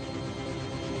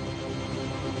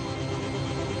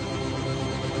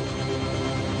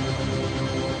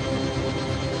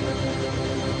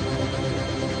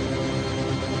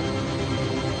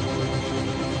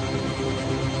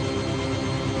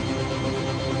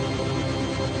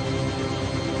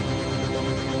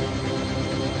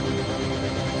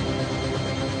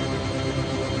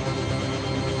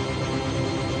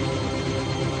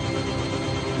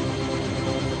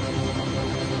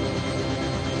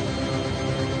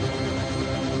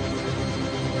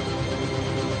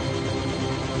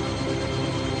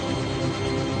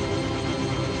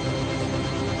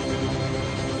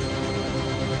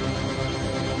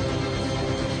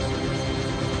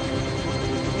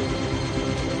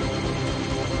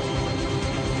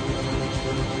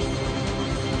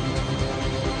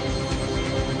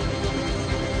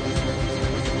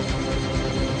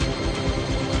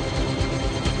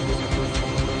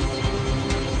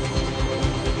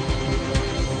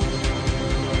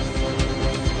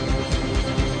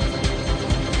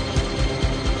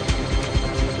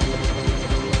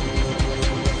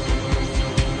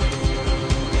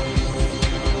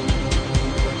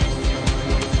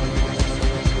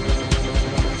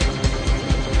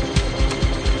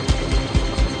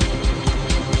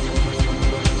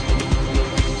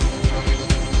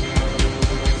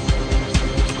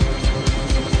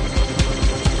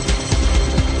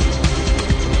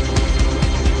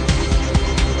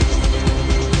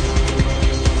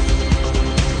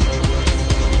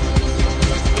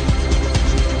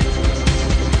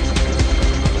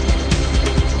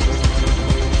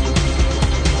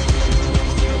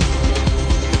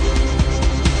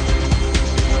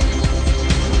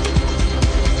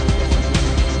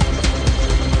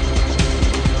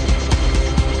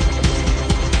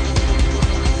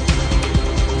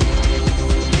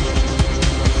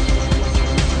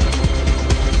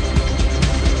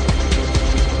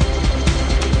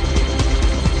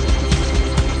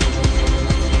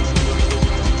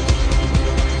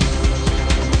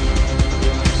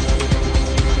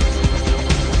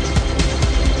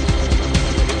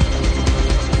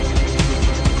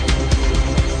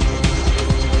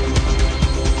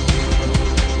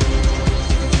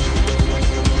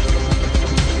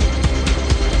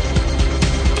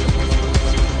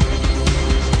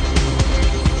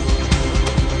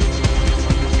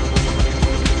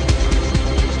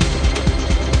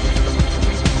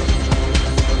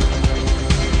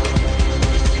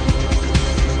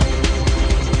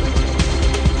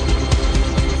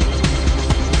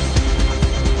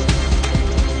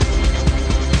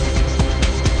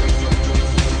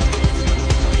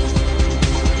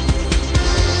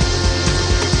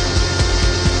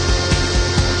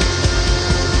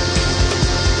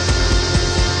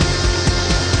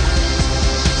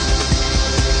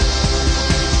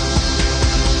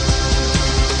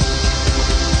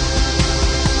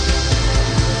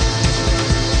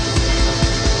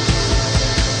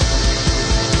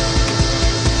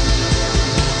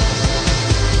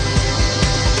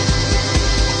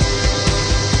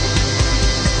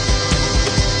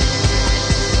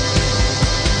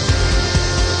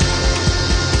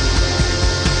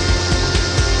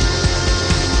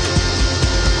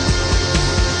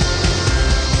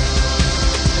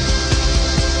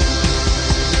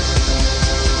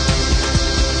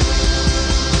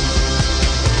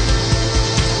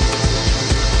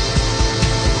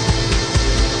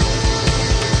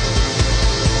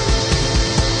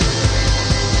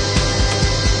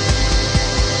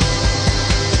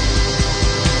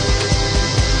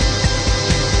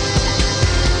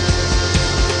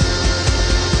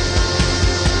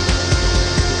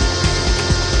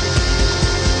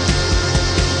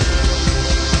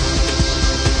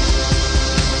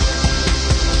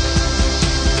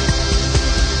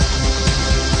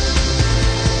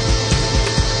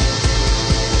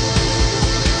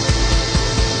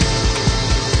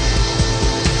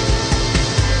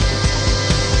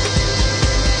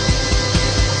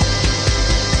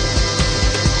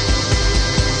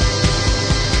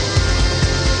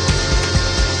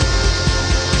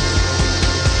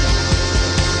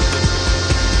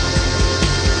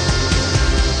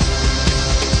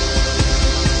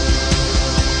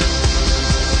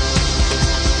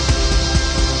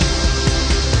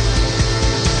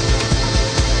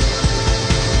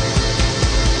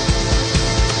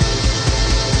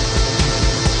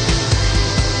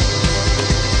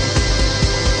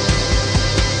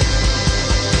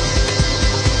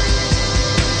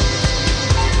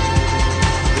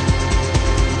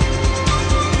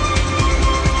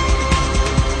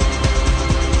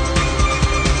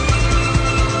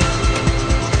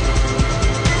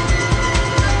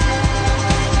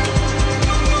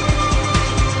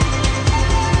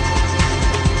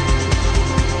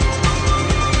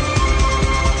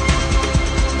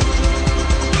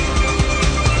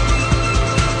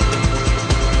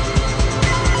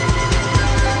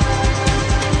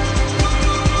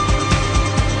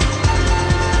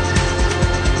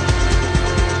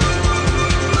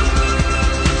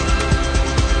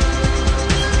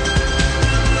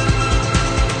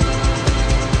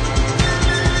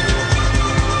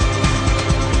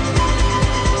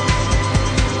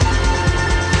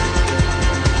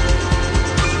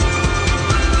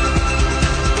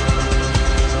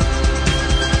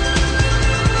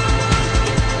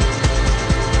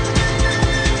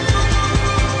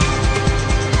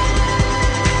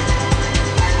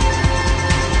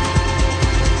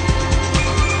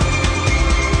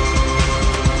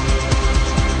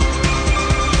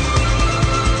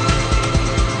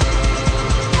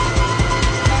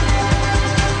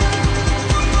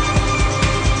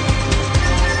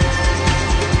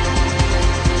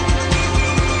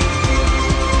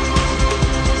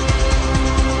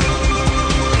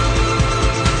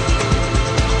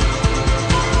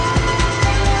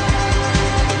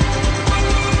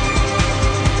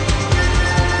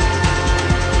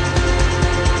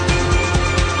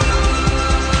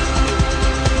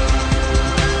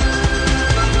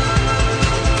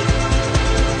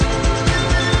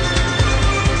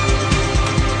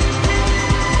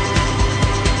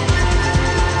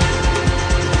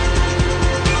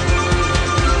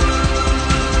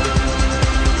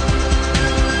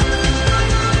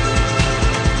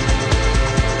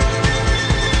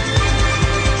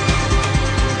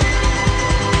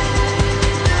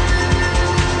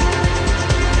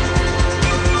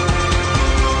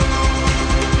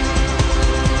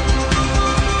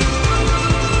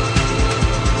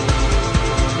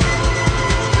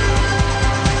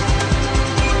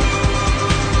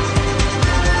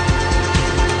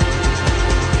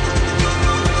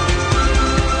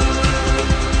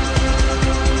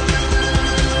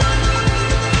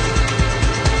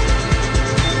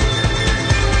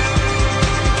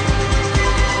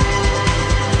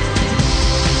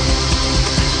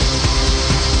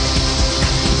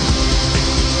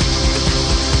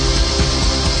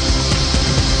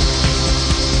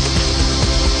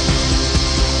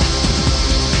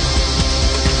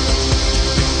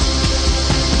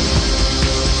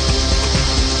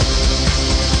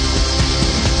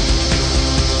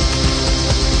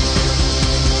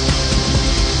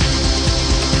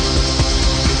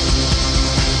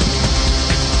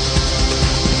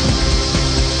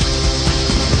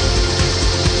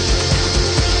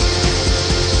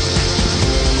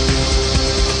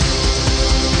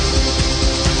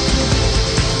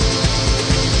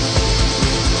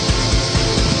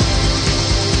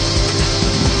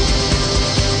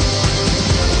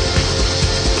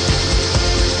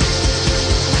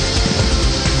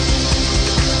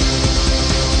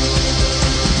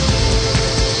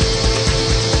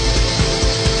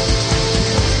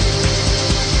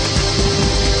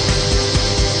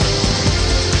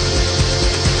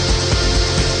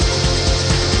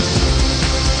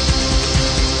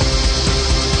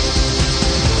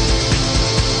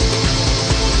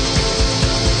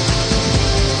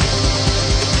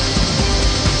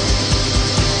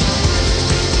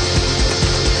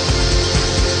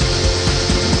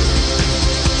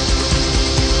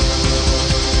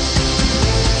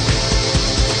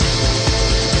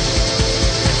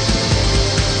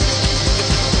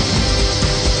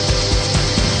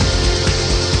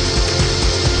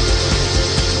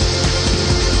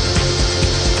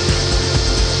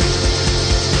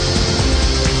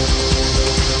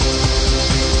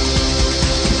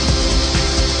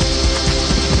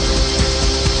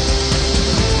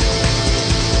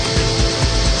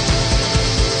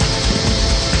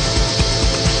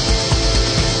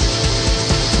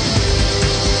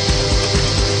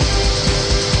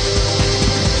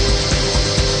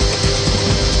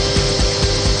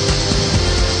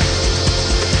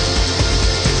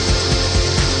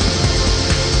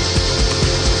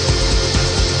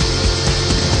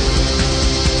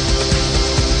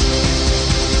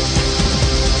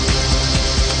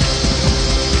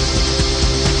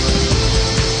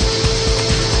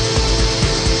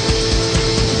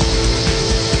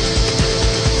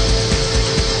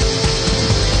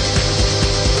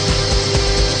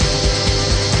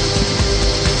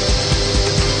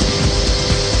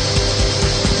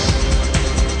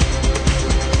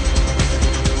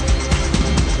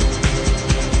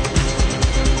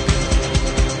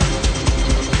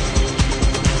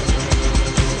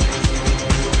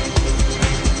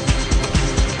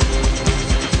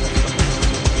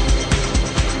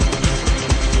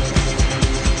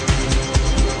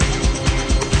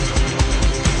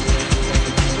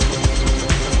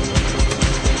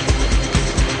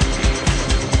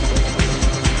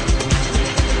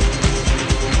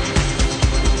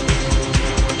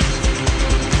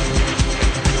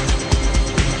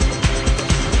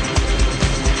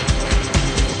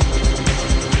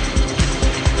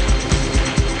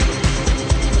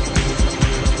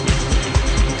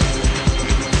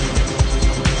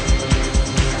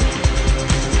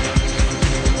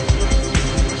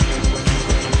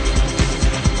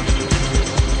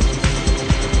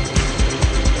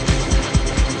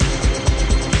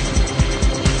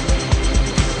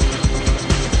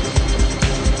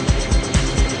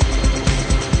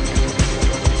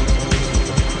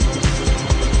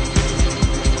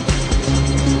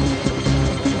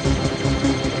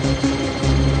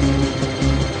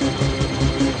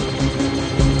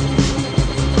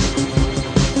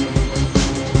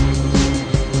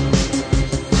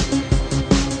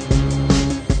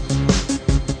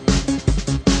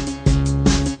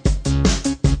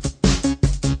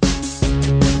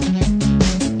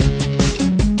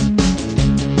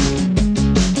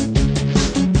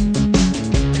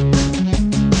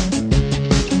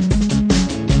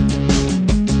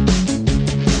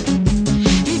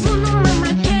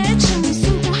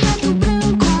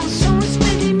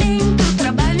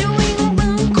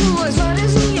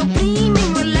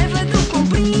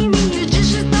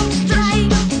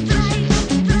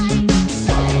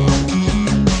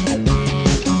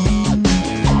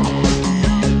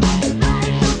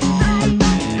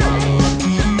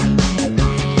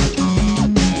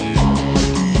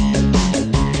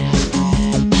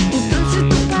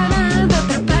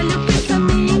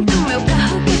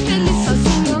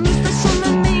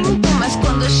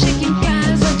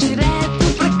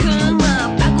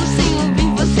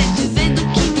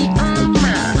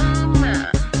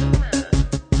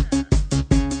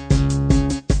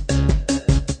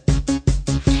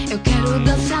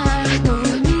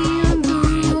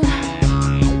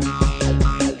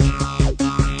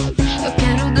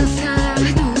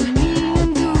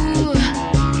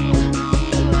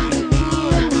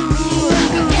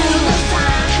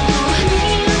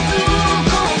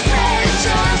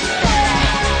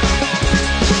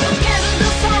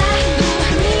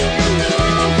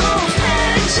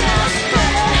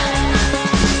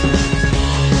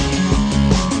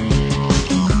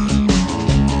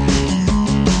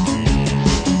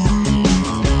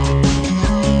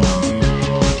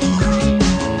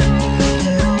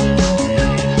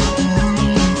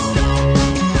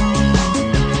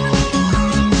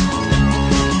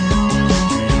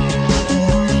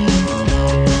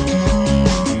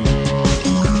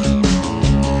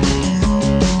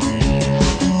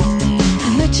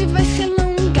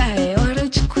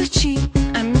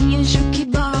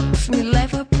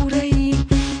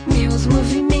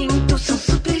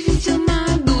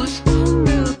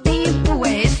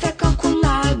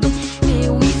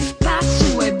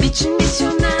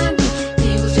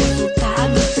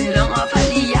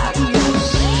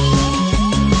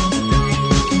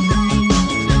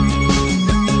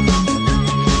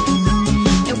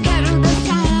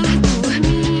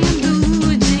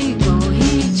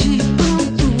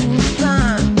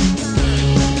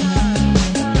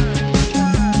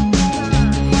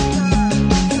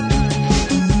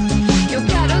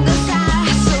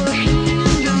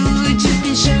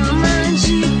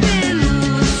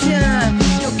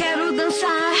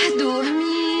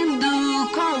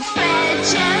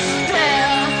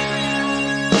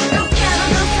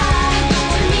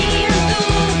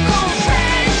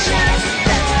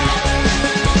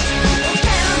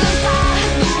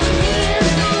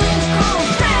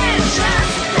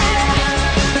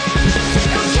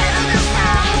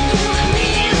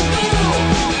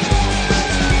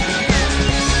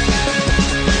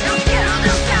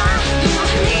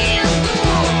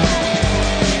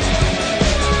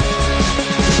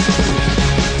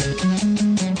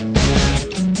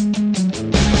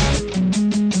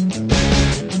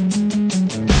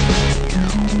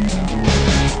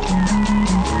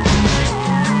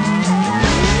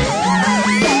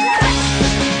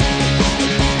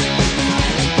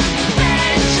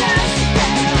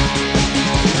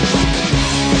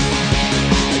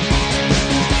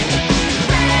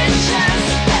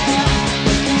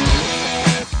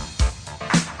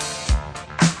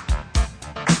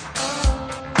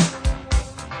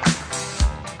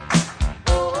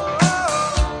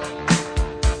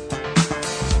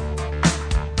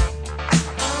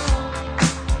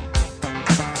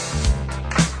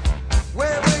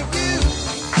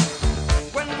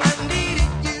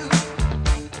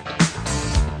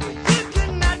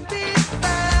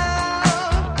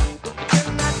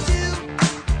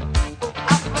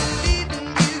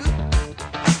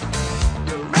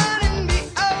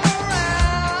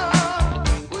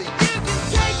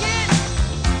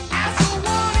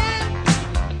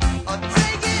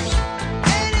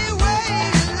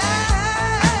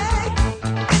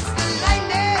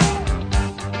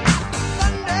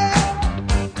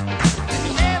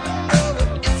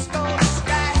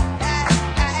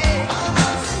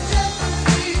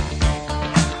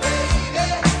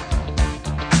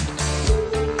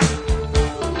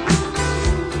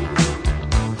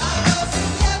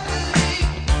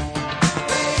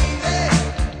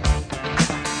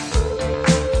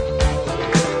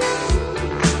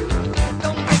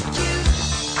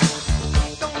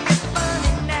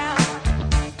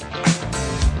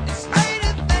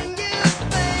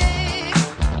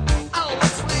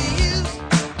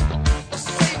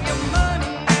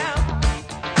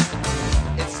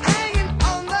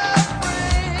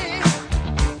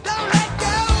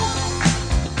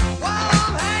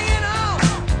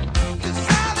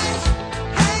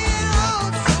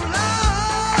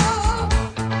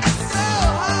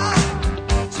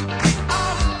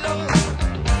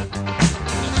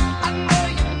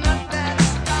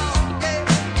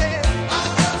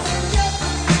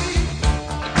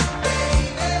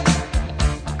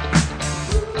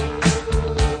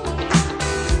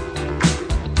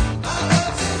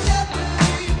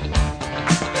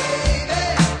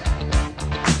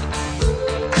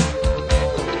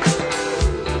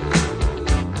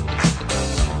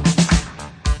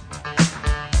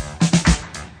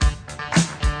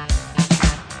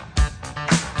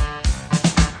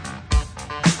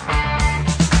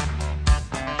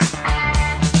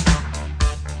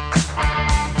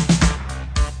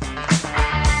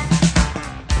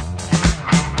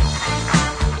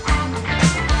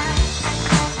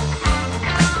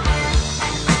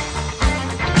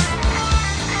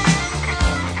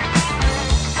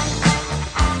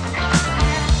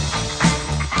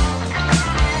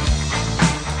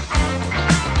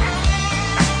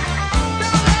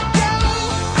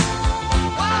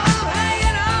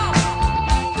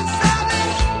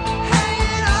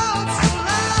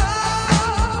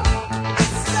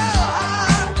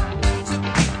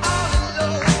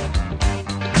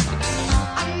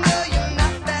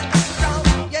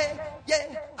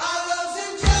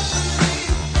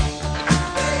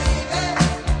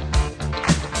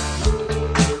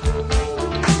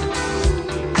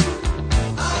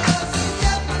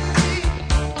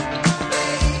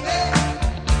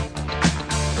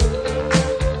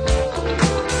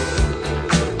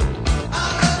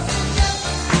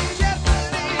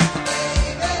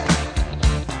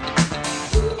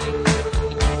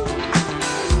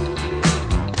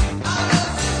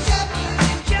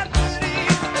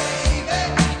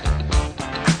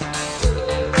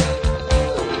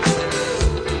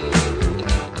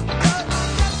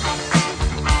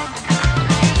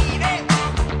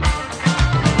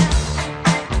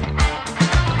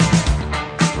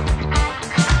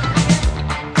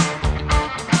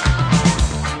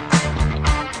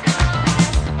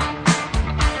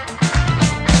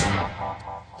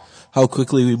 How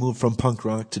quickly we moved from punk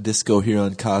rock to disco here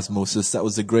on Cosmosis. That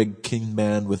was the Greg King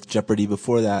Band with Jeopardy.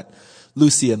 Before that,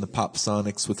 Lucy and the Pop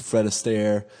Sonics with Fred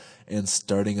Astaire. And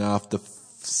starting off the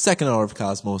second hour of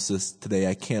Cosmosis today,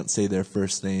 I can't say their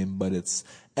first name, but it's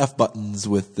F Buttons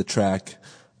with the track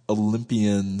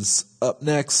Olympians. Up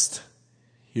next,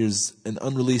 here's an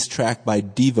unreleased track by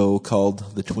Devo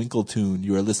called The Twinkle Tune.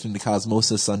 You are listening to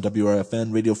Cosmosis on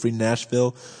WRFN, Radio Free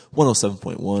Nashville,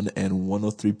 107.1 and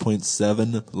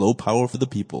 103.7. Low power for the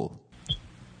people.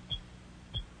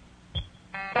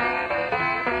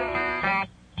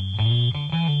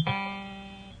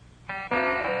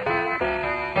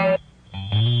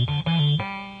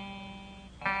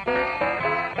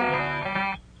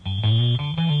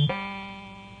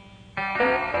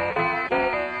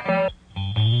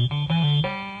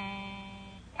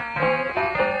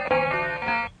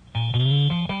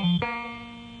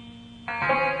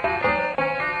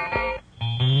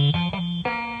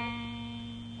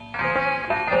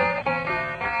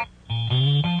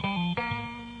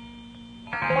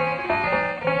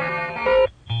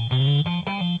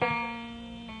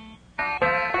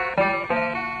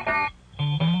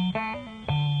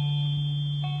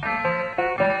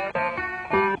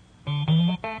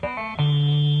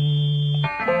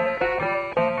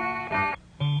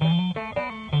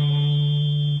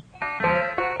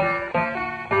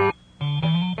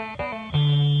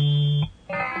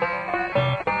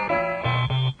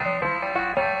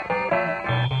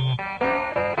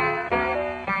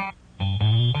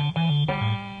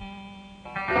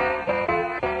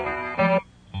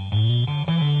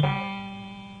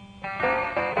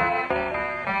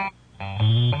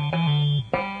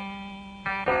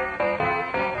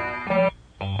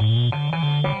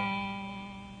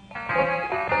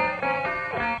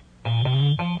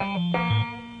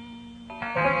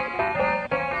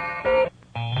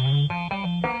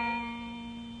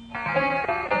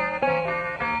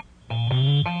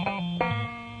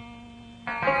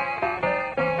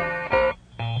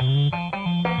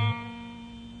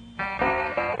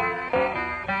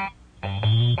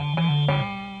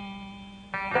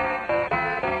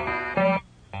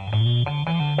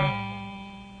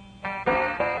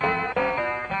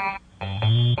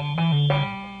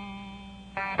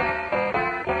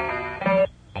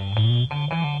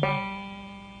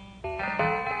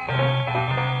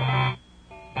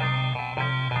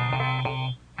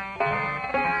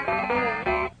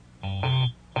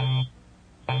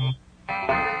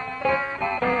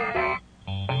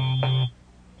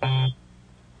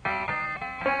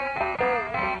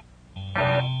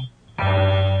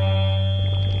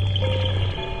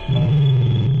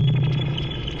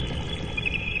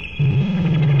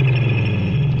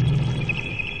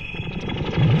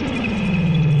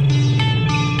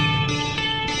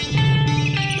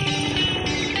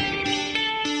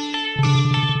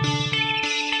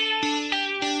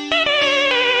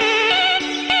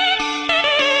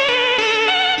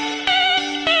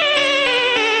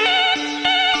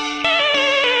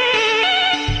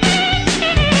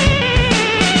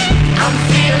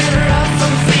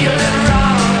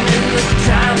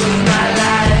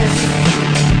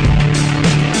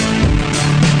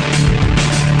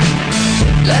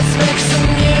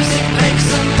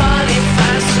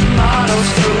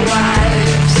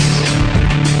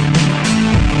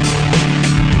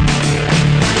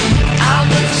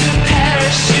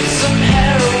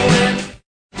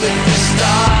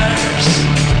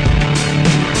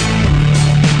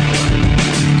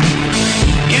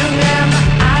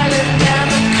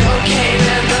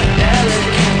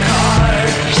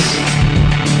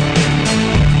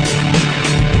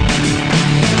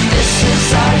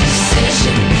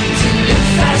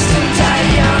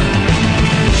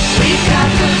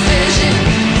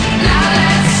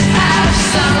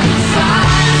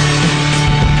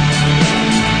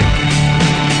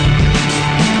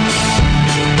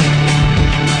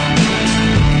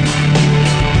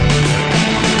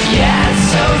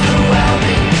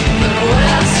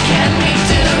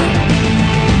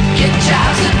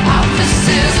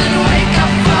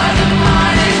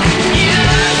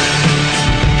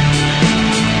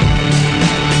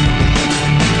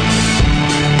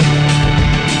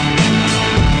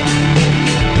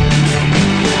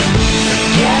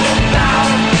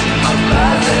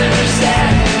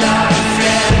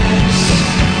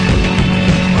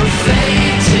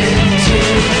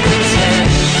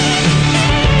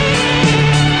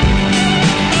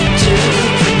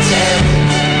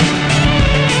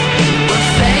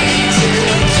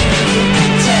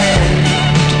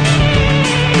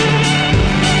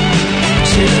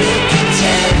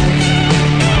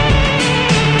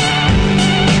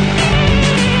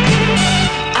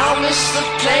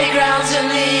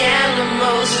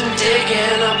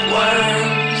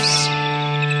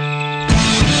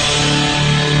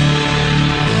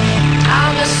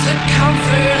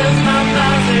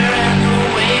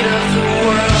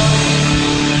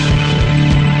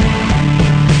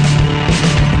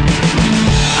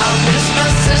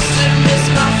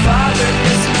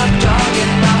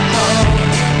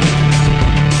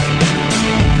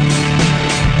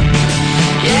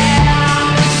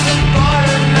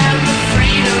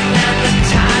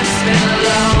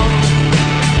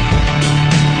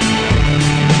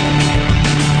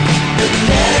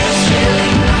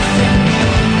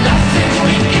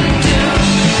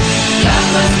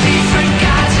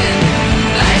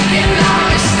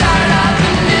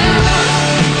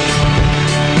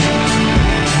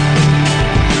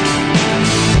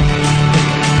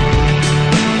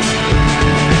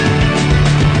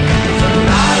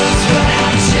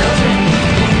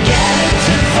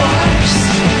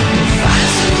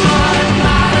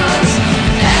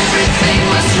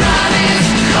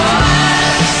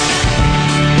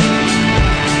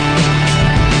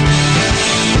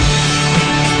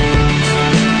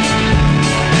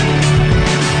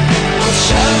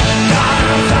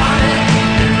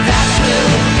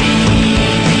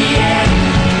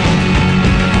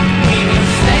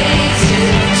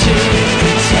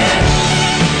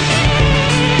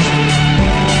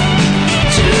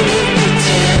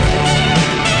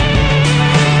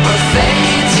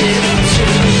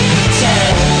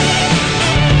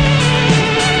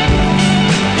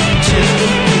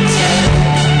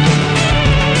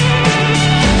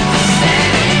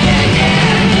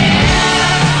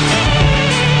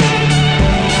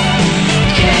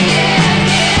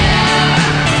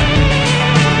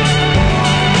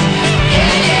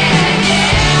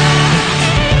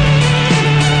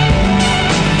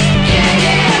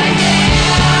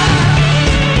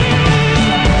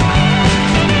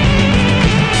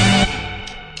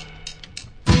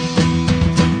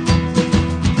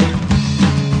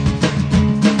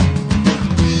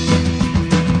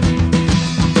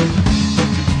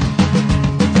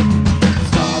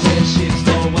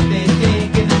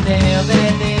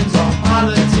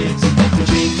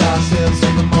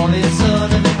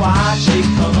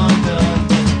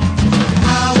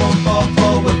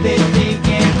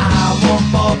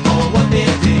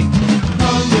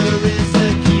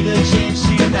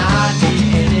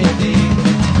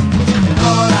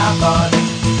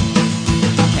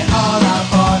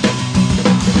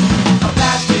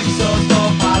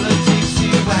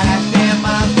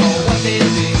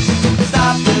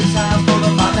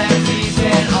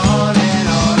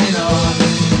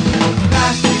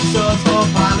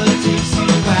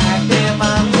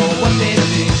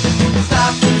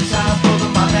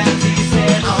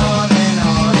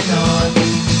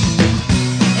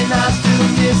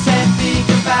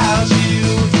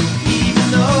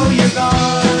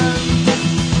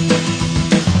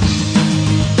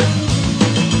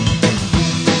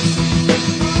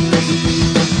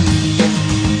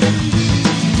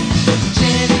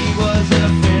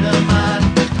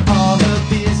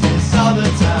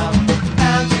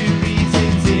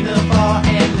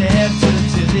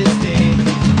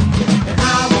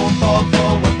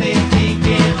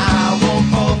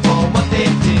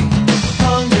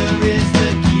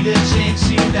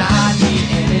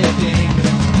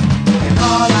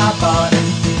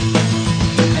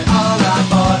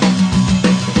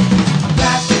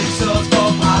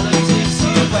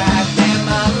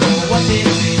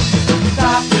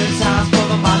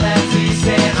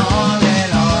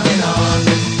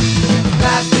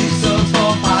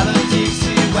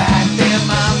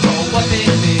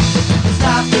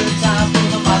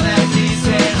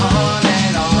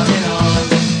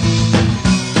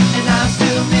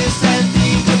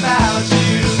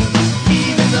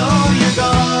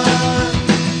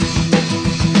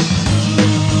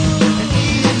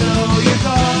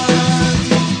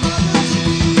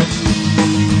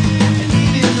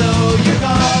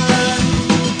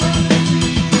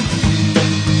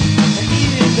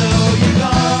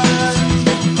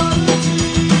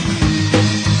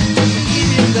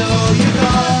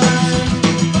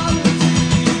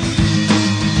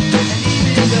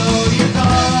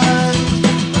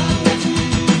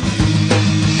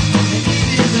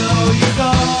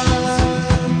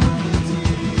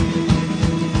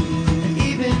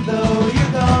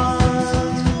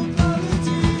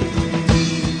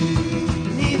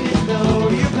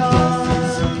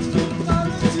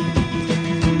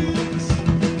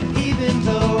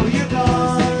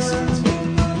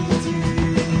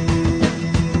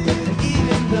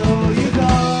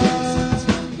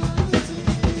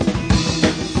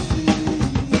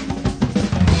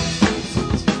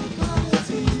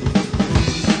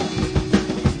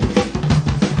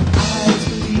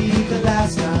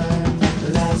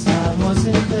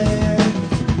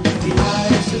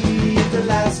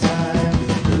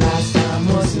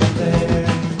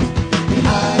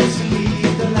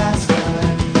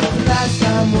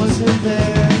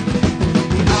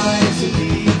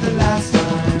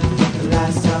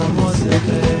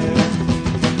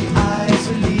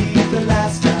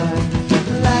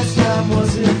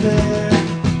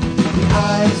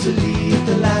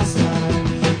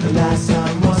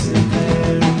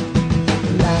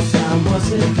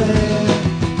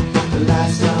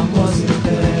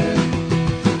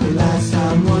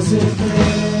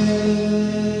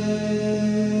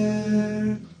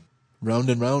 Round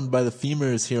and Round by the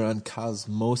Femurs here on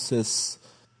Cosmosis.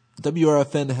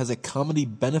 WRFN has a comedy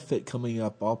benefit coming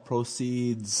up. All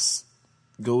proceeds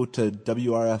go to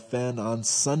WRFN on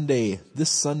Sunday,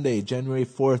 this Sunday, January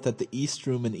 4th at the East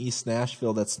Room in East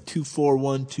Nashville. That's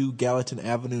 2412 Gallatin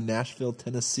Avenue, Nashville,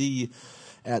 Tennessee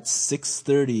at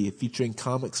 6:30, featuring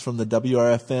comics from the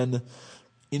WRFN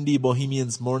Indie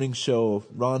Bohemians Morning Show,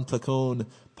 Ron Placone,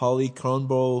 Polly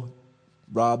Cronbo,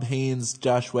 Rob Haynes,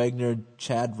 Josh Wagner,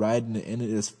 Chad Ryden, and it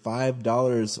is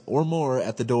 $5 or more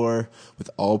at the door, with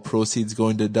all proceeds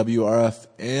going to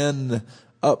WRFN.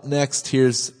 Up next,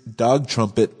 here's Dog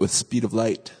Trumpet with Speed of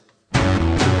Light.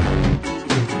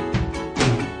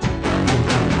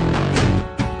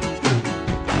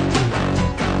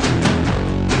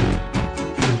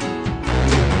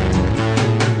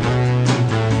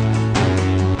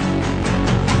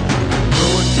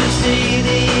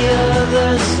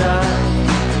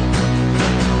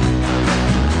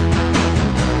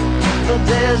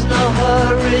 There's no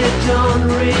hurry, don't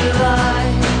rely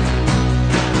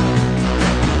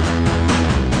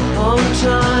on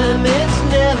time, it's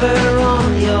never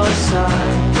on your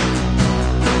side.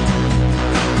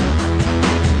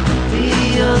 Be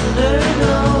under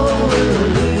no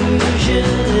illusion,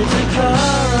 it's a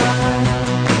car ride,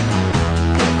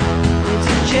 it's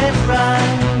a jet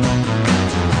ride,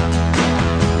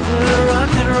 a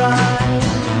rocket ride,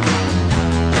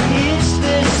 it's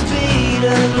the speed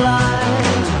of light.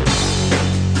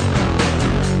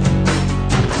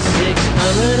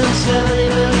 670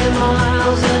 million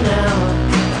miles an hour.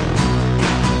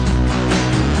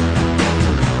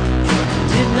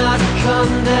 Did not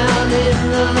come down in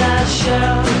the last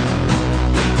shower.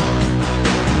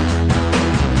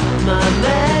 My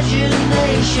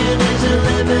imagination is a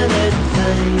limited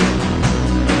thing,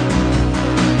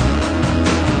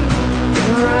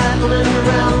 rattling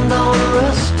around on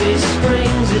rusty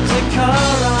springs. It's a car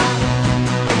ride,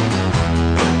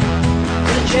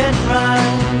 a jet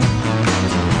ride,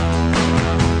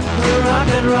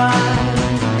 rocket ride,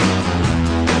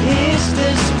 it's the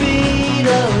speed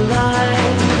of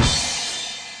light.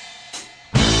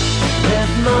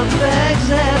 Left my bags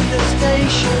at the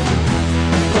station,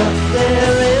 but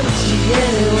they're empty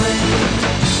anyway.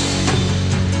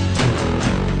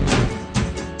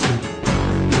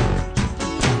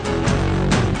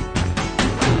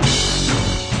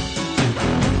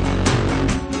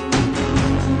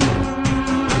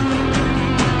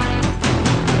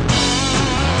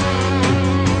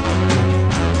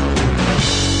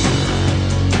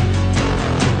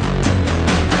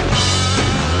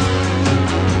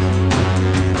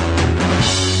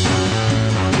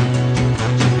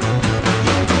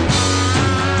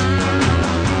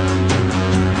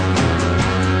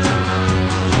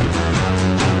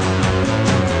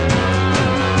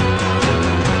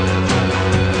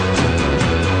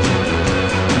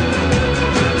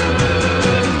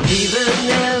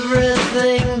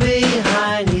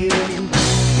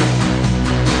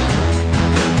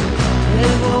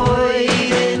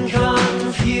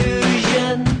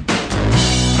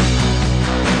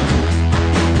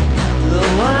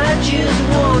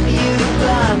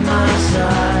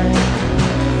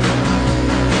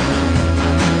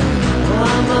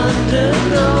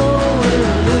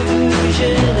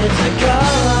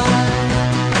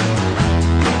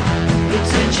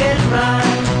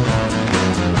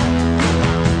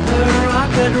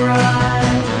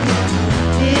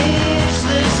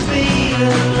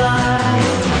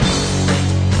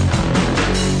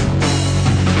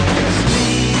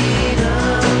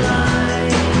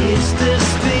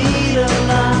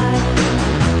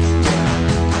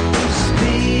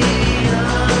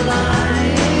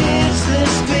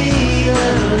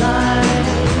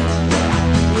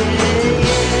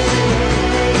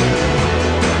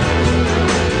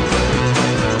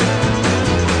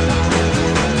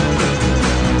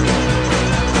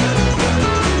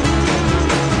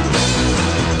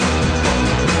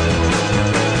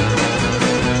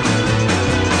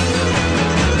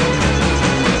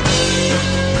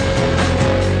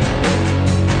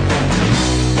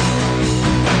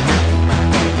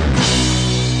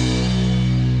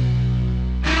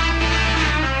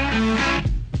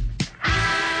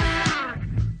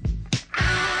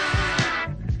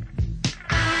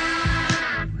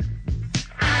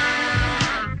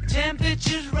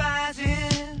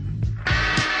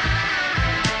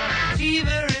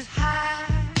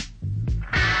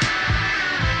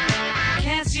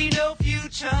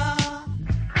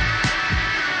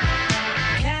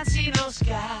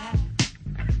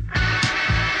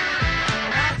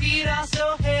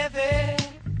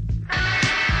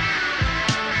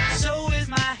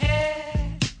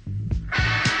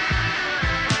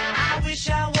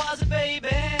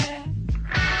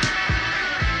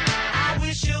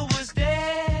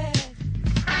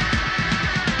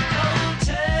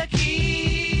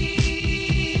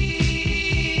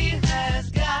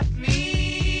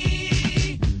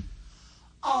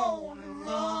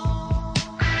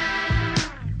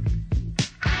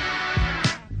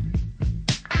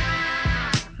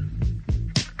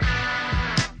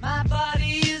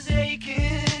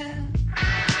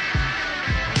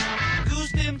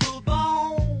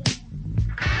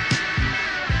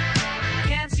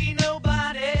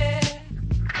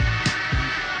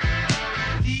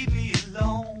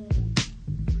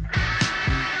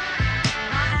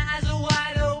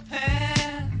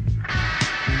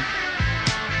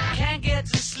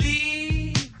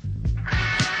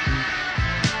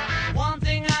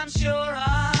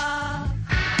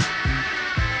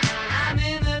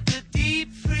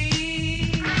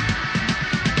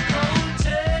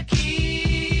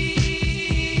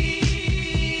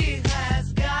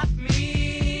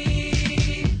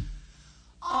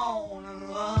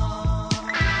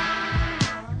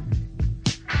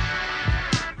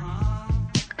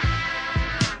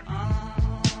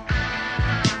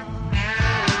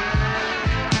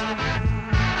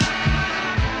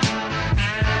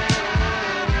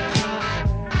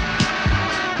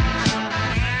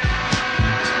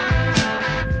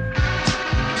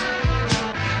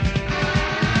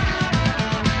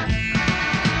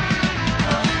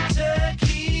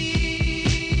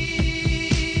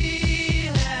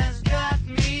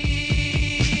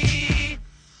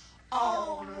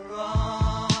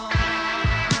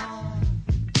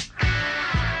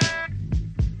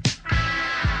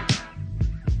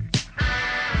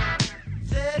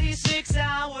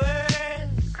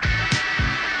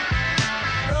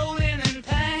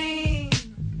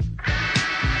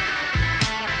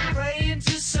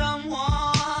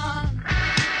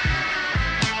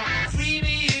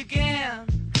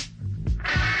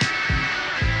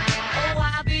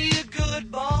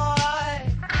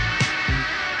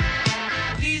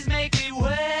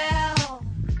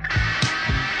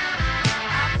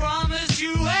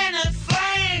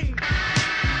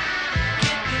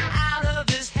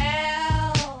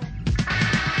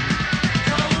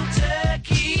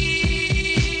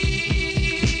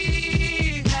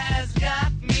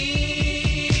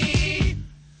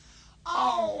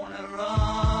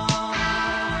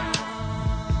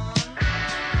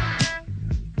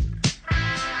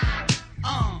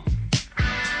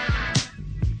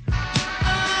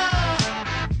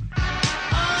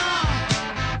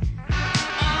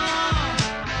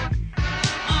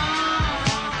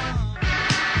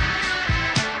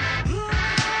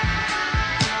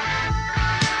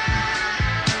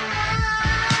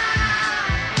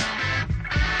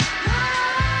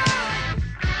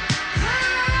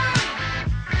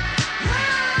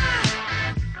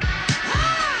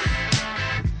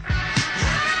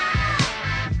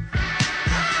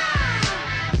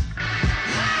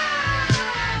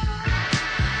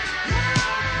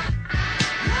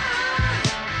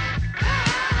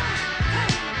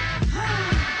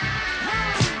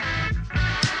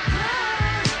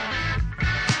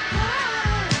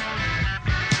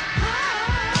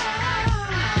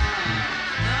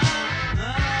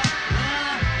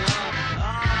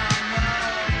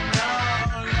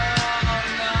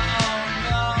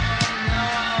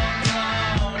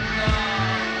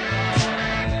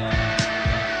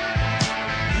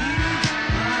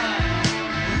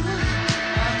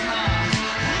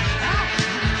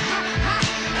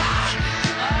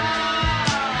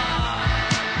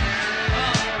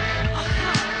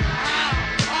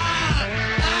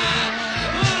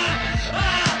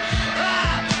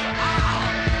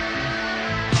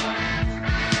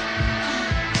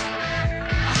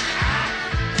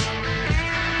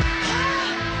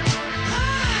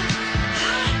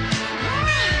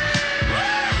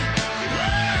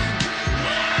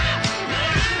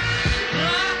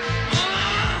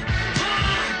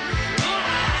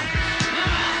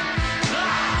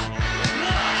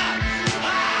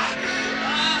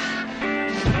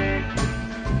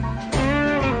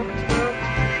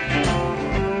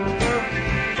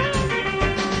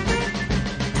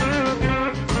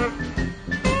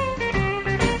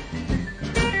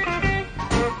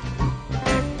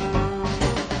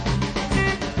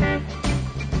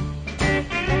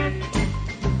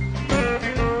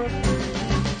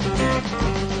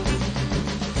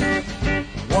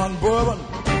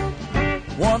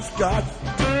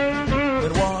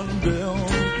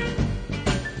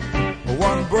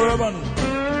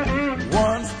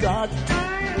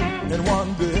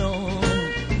 bill.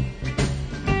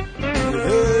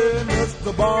 Hey,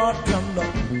 Mr. Bartender,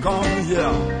 come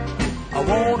here. I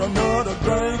want another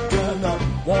drink and I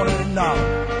want it now.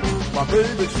 My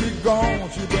baby, she gone,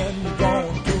 she been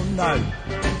gone tonight.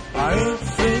 I ain't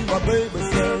seen my baby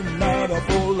since night of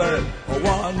full lead.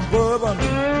 One bourbon,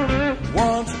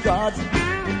 one scotch,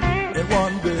 and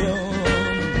one bill.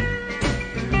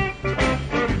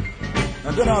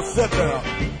 And then I sat there,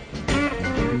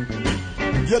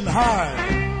 getting high,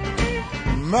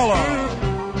 mellow,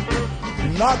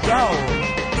 knocked out,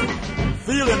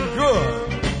 feeling good.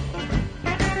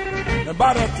 And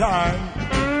by that time,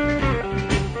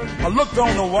 I looked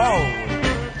on the wall,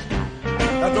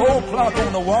 at the old clock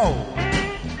on the wall.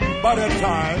 By that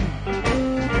time,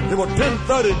 it was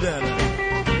 10:30 then.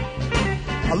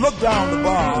 I looked down the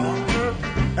bar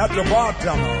at the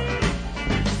bartender.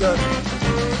 Said,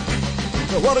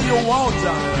 what do you want,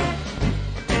 Johnny?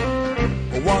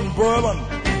 One bourbon,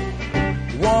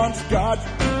 one scotch,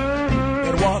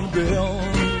 and one bill.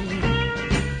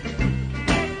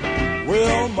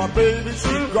 Well, my baby,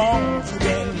 she gone, she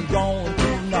been gone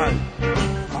tonight.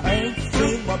 I ain't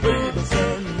seen my baby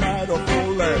since night of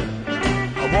full lead.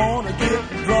 I wanna get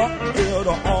drunk, get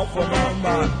her off of my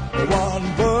mind. One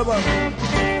bourbon,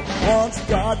 one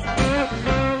scotch,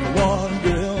 one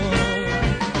bill.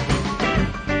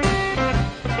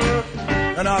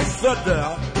 And I sat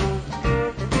there,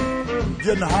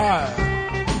 getting high,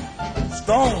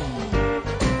 stoned,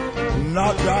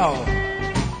 knocked out.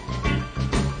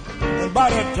 And by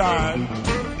that time,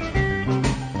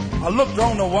 I looked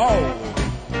on the wall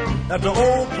at the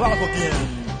old clock again.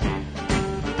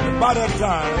 And by that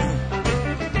time,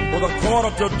 it was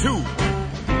 1:45.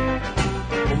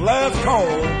 The last call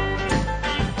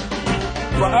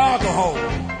for alcohol.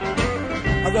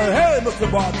 I said, hey, Mr.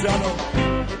 Bartender,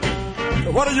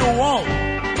 what do you want?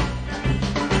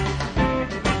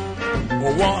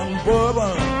 One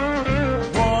bourbon,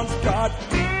 one scotch,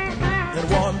 and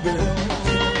one bill.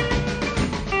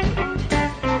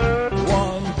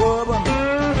 One bourbon,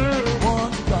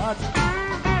 one scotch,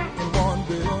 and one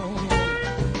bill.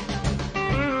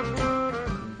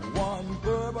 One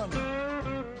bourbon,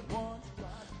 one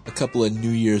scotch. A couple of New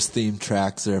Year's themed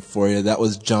tracks there for you. That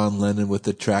was John Lennon with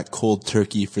the track Cold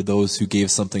Turkey for those who gave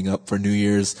something up for New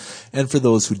Year's. And for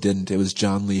those who didn't, it was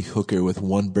John Lee Hooker with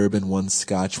one bourbon, one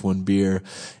scotch, one beer.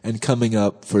 And coming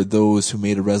up for those who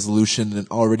made a resolution and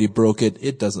already broke it,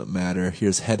 it doesn't matter.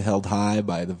 Here's Head Held High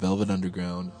by the Velvet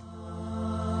Underground.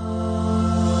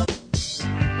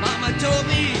 Mama told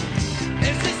me,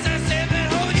 if sister said,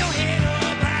 hold your head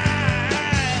up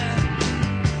high.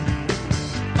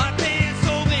 My parents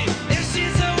told me, if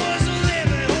sister was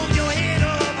living, hold your head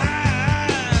up high.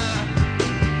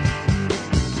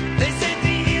 They said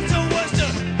the answer was to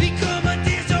become a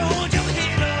dancer, hold your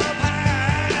head up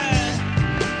high.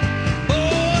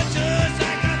 Oh, just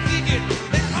like I figured,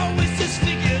 they always just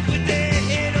figured with their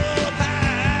head up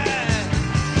high.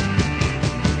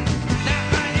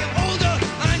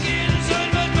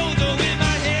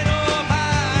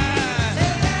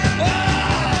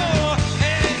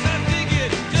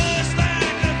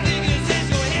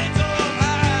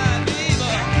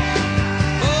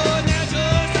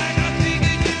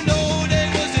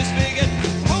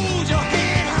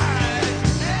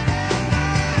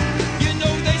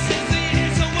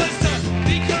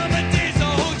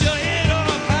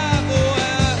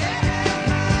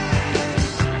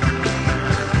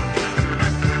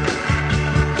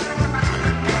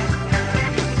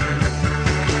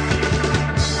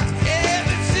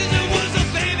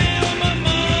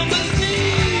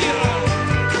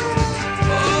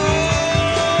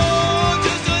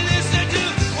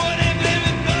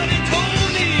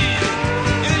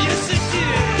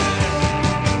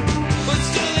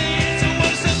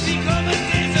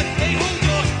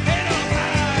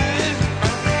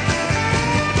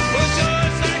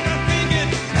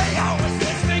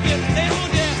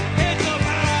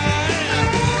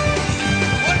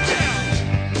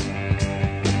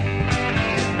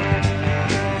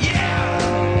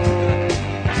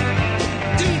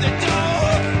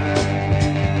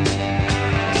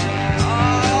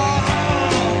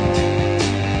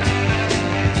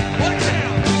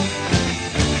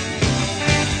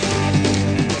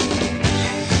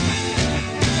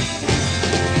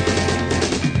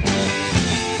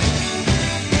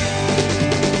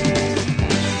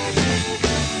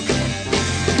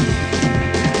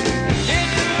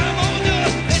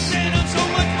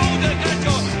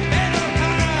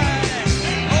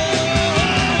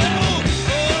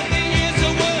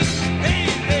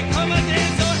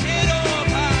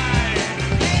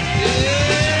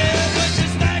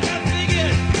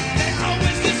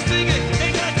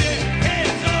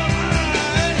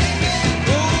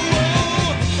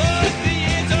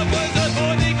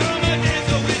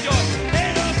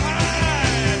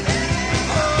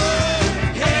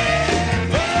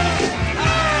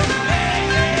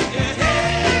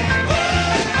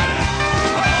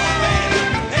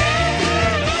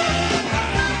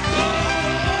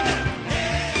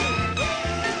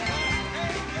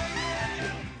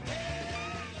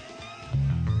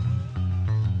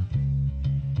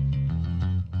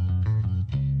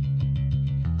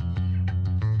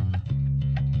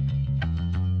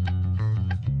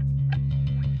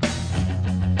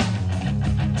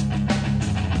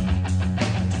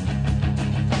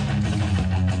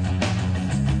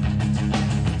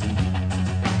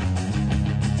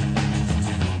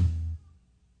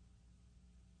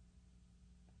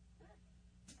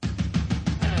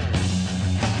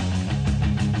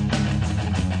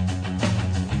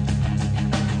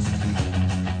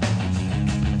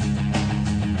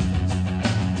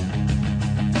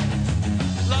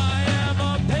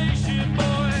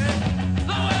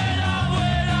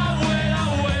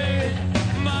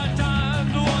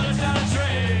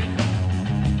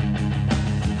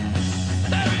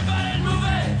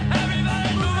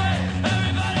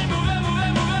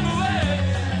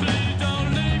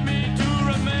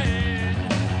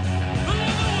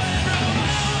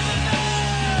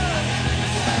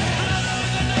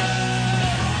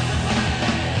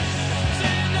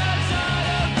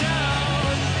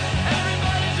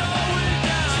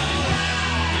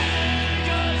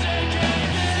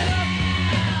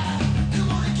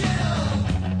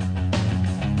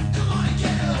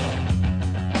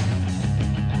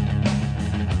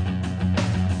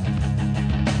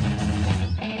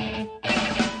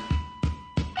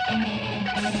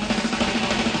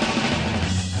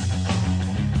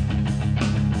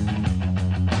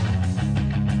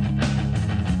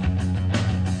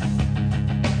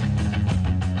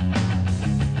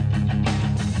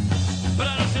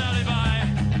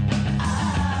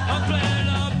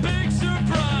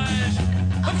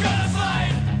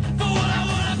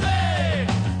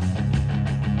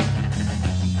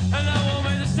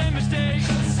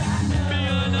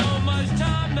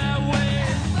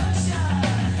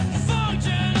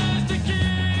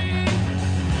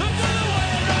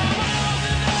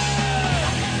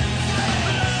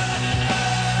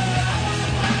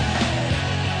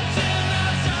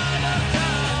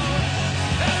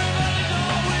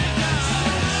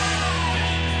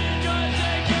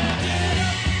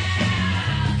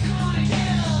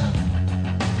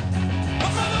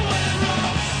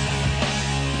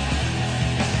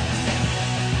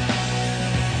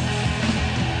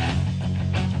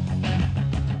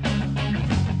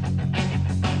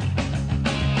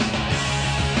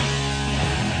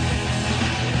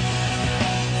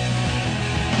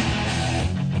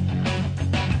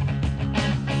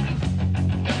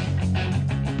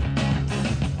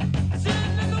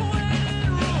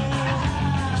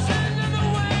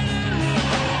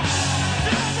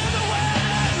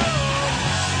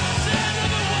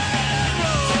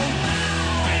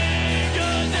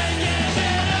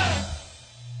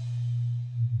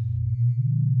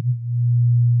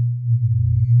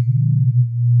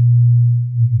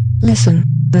 Listen,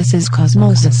 this is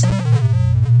Cosmosis.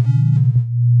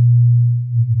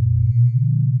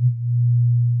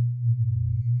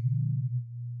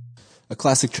 A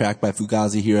classic track by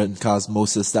Fugazi here in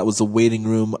Cosmosis. That was The Waiting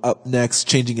Room. Up next,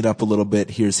 changing it up a little bit,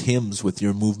 here's Hymns with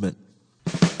Your Movement.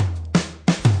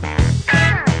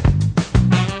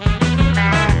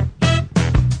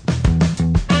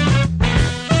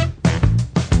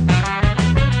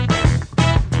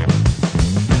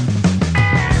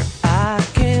 I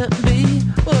can't be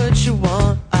what you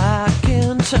want. I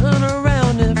can turn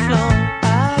around and flaunt.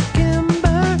 I can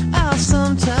burn out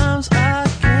sometimes. I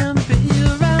can be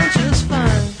around just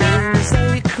fine. Things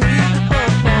they creep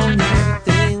up on you.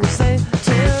 Things they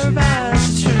terrorize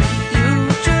the truth. You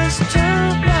just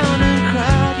turn around and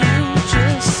cry. You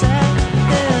just sat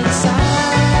inside.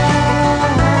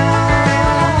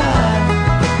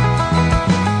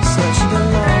 Such an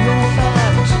alarming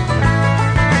fact.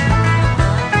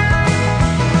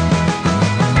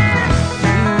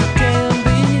 You can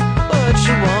be what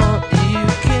you want. You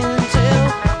can tell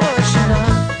what you're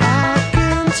not. I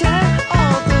can tell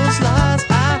all those lies.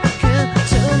 I can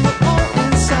tell them all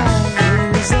inside.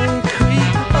 Things they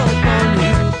creep up on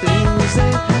you. Things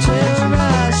they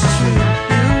terrorize the truth.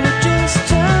 You just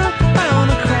turn around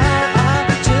and cry. I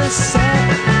just sat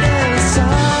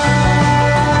inside.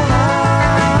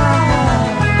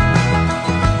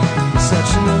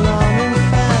 Such an alarming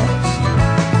fact.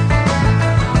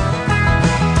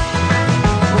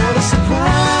 What a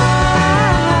surprise.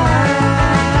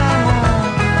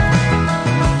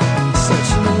 Such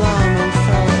an alarming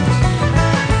fact.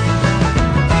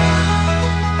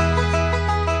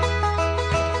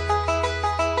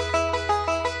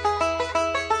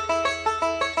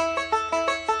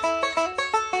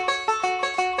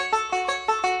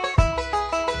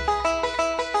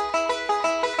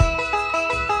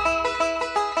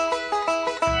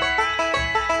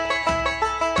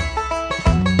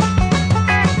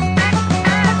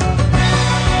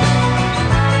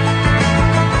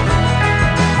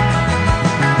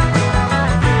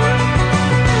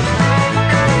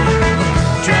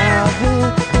 Driving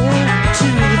into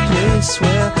the place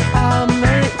where I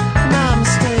make my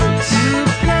mistakes. You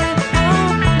play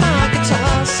on my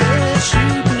guitar, said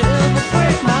you'd never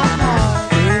break my heart.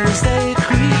 Things they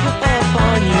creep up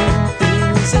on you,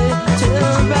 things they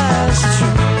terrorize the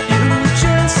truth. You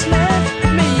just left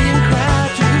me and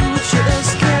cried, you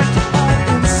just kept it all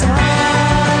inside.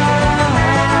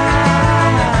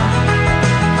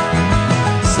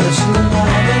 Such an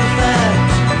alarming fact.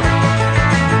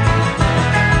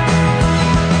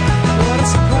 What a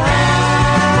surprise.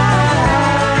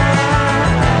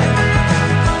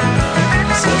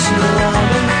 Such an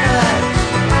alarming fact.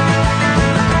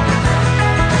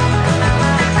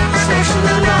 Such an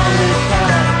alarming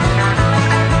fact.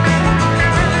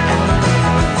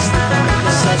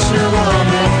 Such an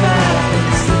alarming fact.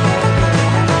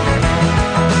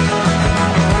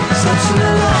 Such an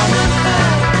alarming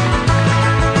fact.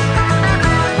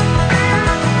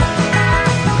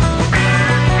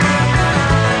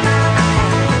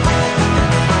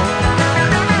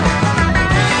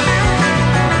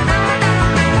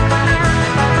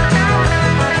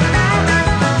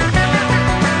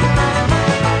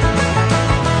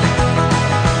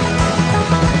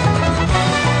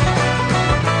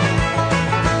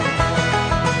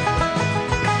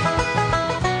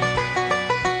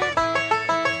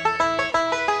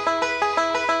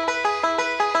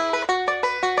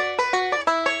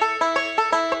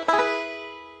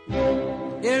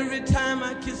 Every time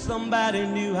I kiss somebody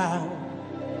new, I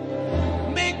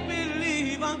make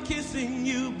believe I'm kissing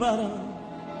you, but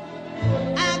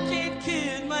I can't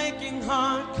kid my aching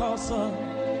heart, cause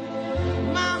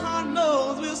my heart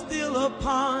knows we're still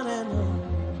apart, and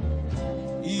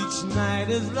each night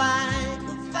is like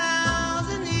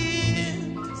 1,000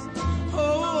 years.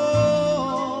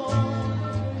 Oh,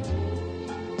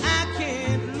 I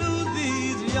can't lose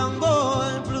these young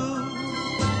boy blues.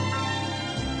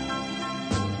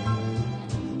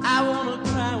 I wanna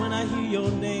cry when I hear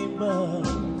your name, but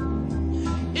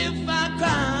if I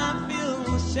cry, I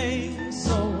feel ashamed.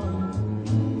 So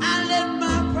I let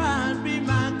my pride be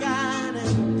my guide,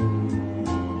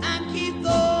 and I keep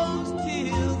those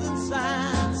tears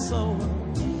inside. So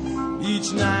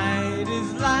each night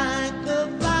is like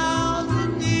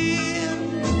 1,000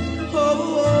 years.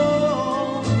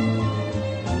 Oh,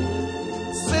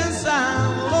 since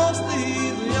I've lost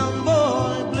these young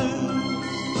boy blues.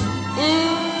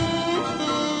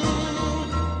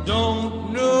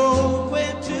 Don't know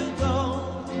where to go.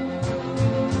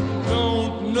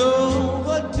 Don't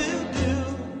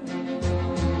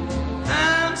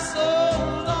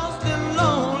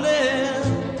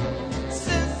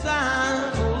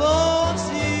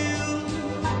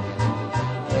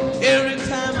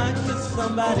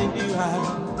somebody new. I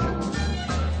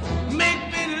make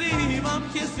believe I'm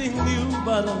kissing you,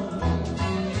 but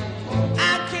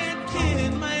I can't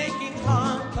kid my aching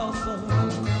heart, 'cause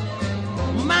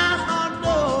my heart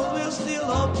knows we're still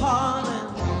apart,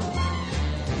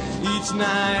 and each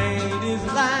night is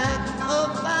like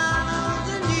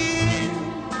 1,000 years.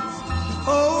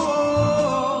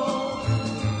 Oh,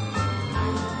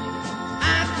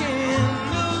 I can't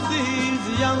lose these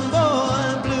young boy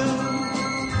blues.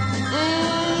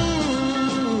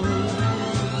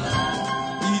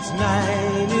 Each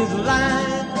night is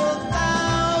like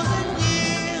 1,000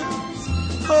 years.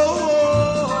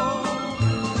 Oh,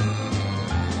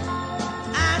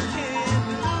 I can't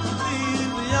lose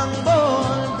these young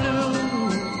boy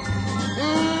blues.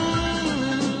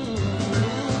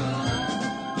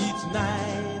 Each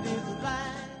night is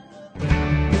like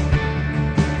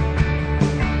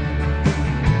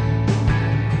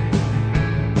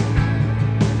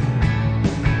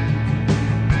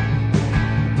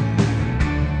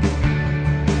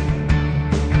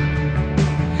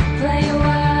Play a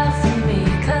while for me,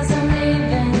 'cause I'm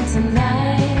leaving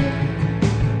tonight.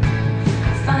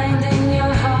 Finding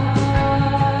your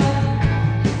heart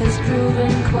has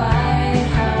proven quite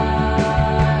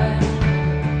hard.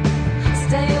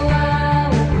 Stay a while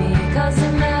with me, 'cause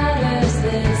it matters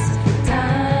this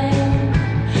time.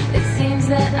 It seems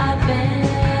that I've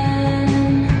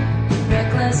been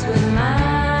reckless with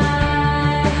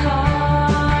my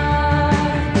heart.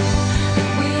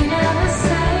 We never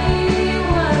say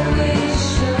what we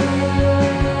should,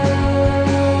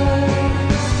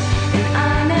 and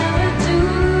I never do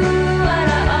what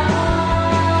I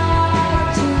ought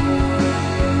to.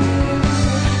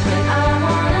 But I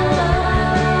want a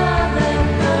love that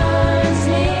burns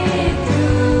me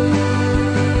through.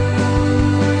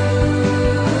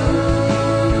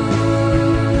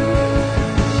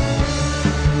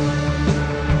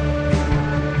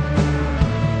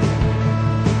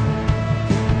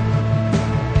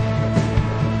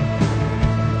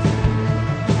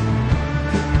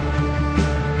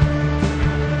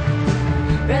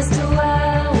 Rest a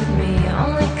while with me,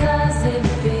 only 'cause it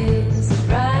feels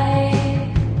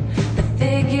right. The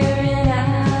figuring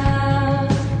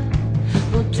out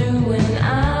will do when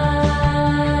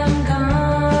I'm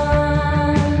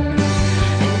gone.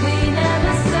 And we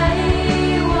never say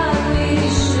what we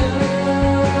should,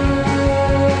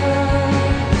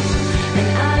 and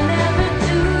I never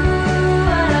do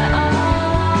what I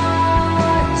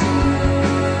ought to.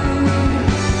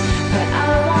 But I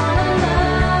want a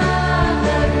love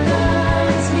that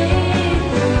burns me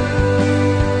through.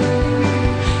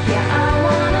 Yeah, I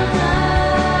want a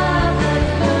love that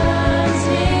burns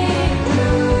me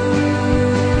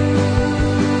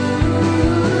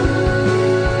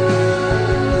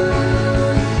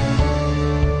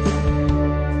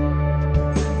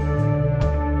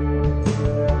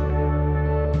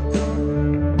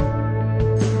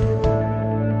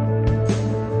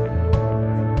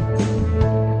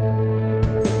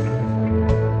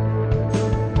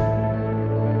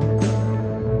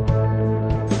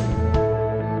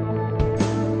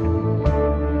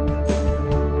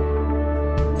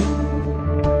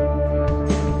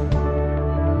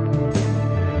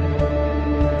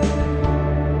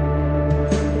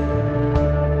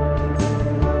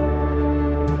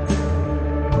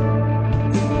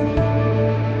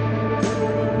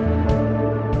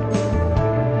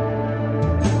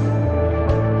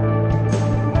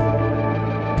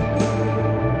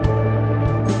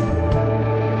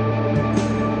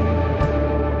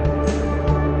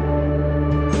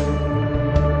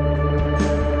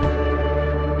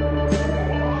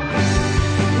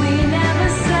We never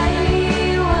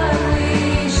say what we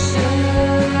should,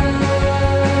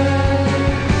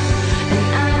 and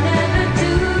I never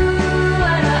do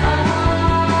what I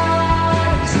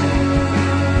ought to.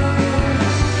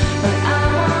 But I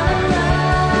want a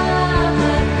love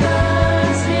that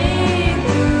burns me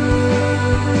through.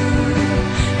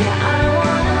 Yeah, I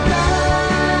want a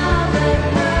love that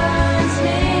burns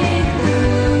me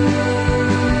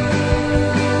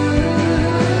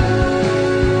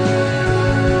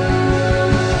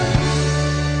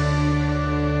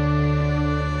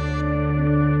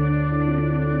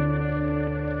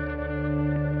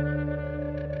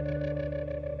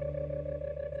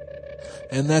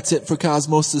And that's it for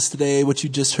Cosmosis today. What you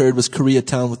just heard was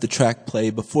Koreatown with the track Play.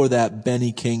 Before that,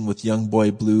 Benny King with Young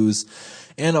Boy Blues.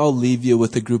 And I'll leave you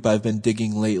with a group I've been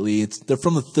digging lately. They're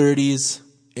from the 30s,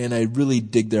 and I really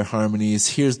dig their harmonies.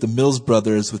 Here's the Mills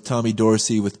Brothers with Tommy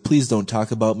Dorsey with Please Don't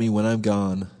Talk About Me When I'm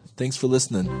Gone. Thanks for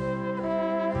listening.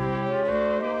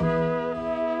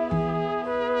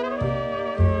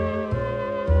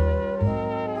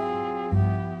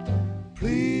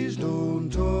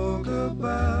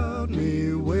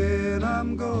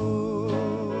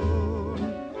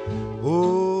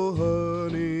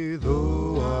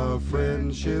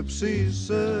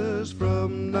 ceases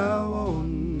from now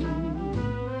on.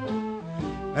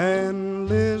 And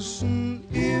listen,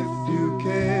 if you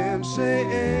can say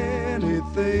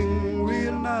anything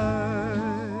real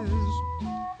nice,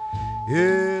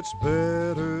 it's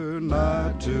better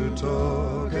not to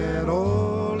talk at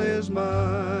all, is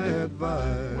my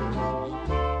advice.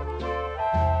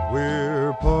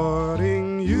 We're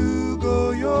parting, you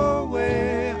go your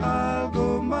way, I'll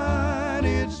go mine,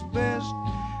 it's best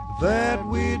that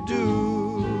we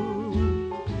do.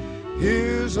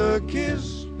 Here's a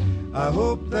kiss, I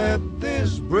hope that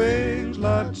this brings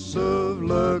lots of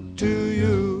luck to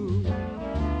you.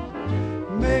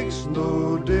 Makes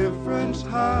no difference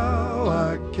how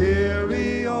I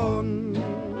carry on.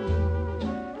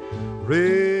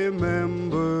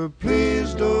 Remember,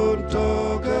 please don't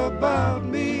talk about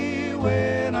me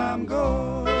when I'm gone.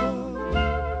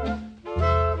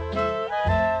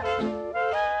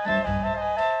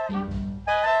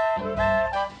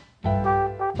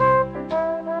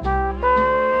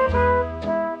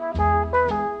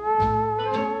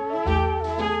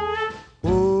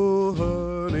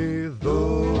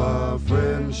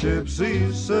 Friendship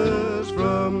ceases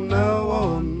from now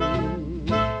on.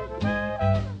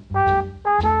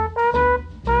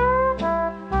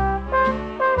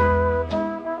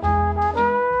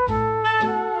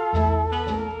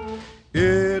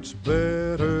 It's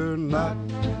better not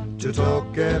to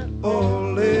talk at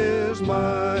all, is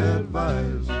my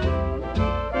advice.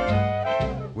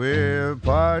 We're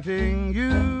parting,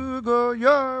 you go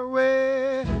your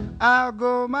way, I'll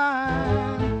go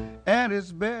mine, and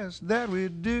it's best that we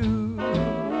do.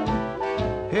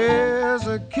 Here's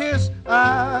a kiss,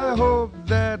 I hope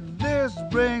that this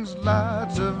brings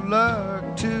lots of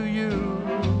luck to you.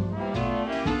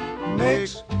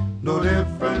 Makes no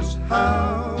difference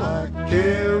how I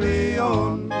carry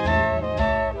on.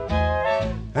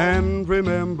 And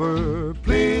remember,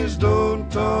 please don't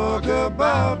talk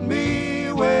about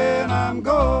me when I'm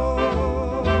gone.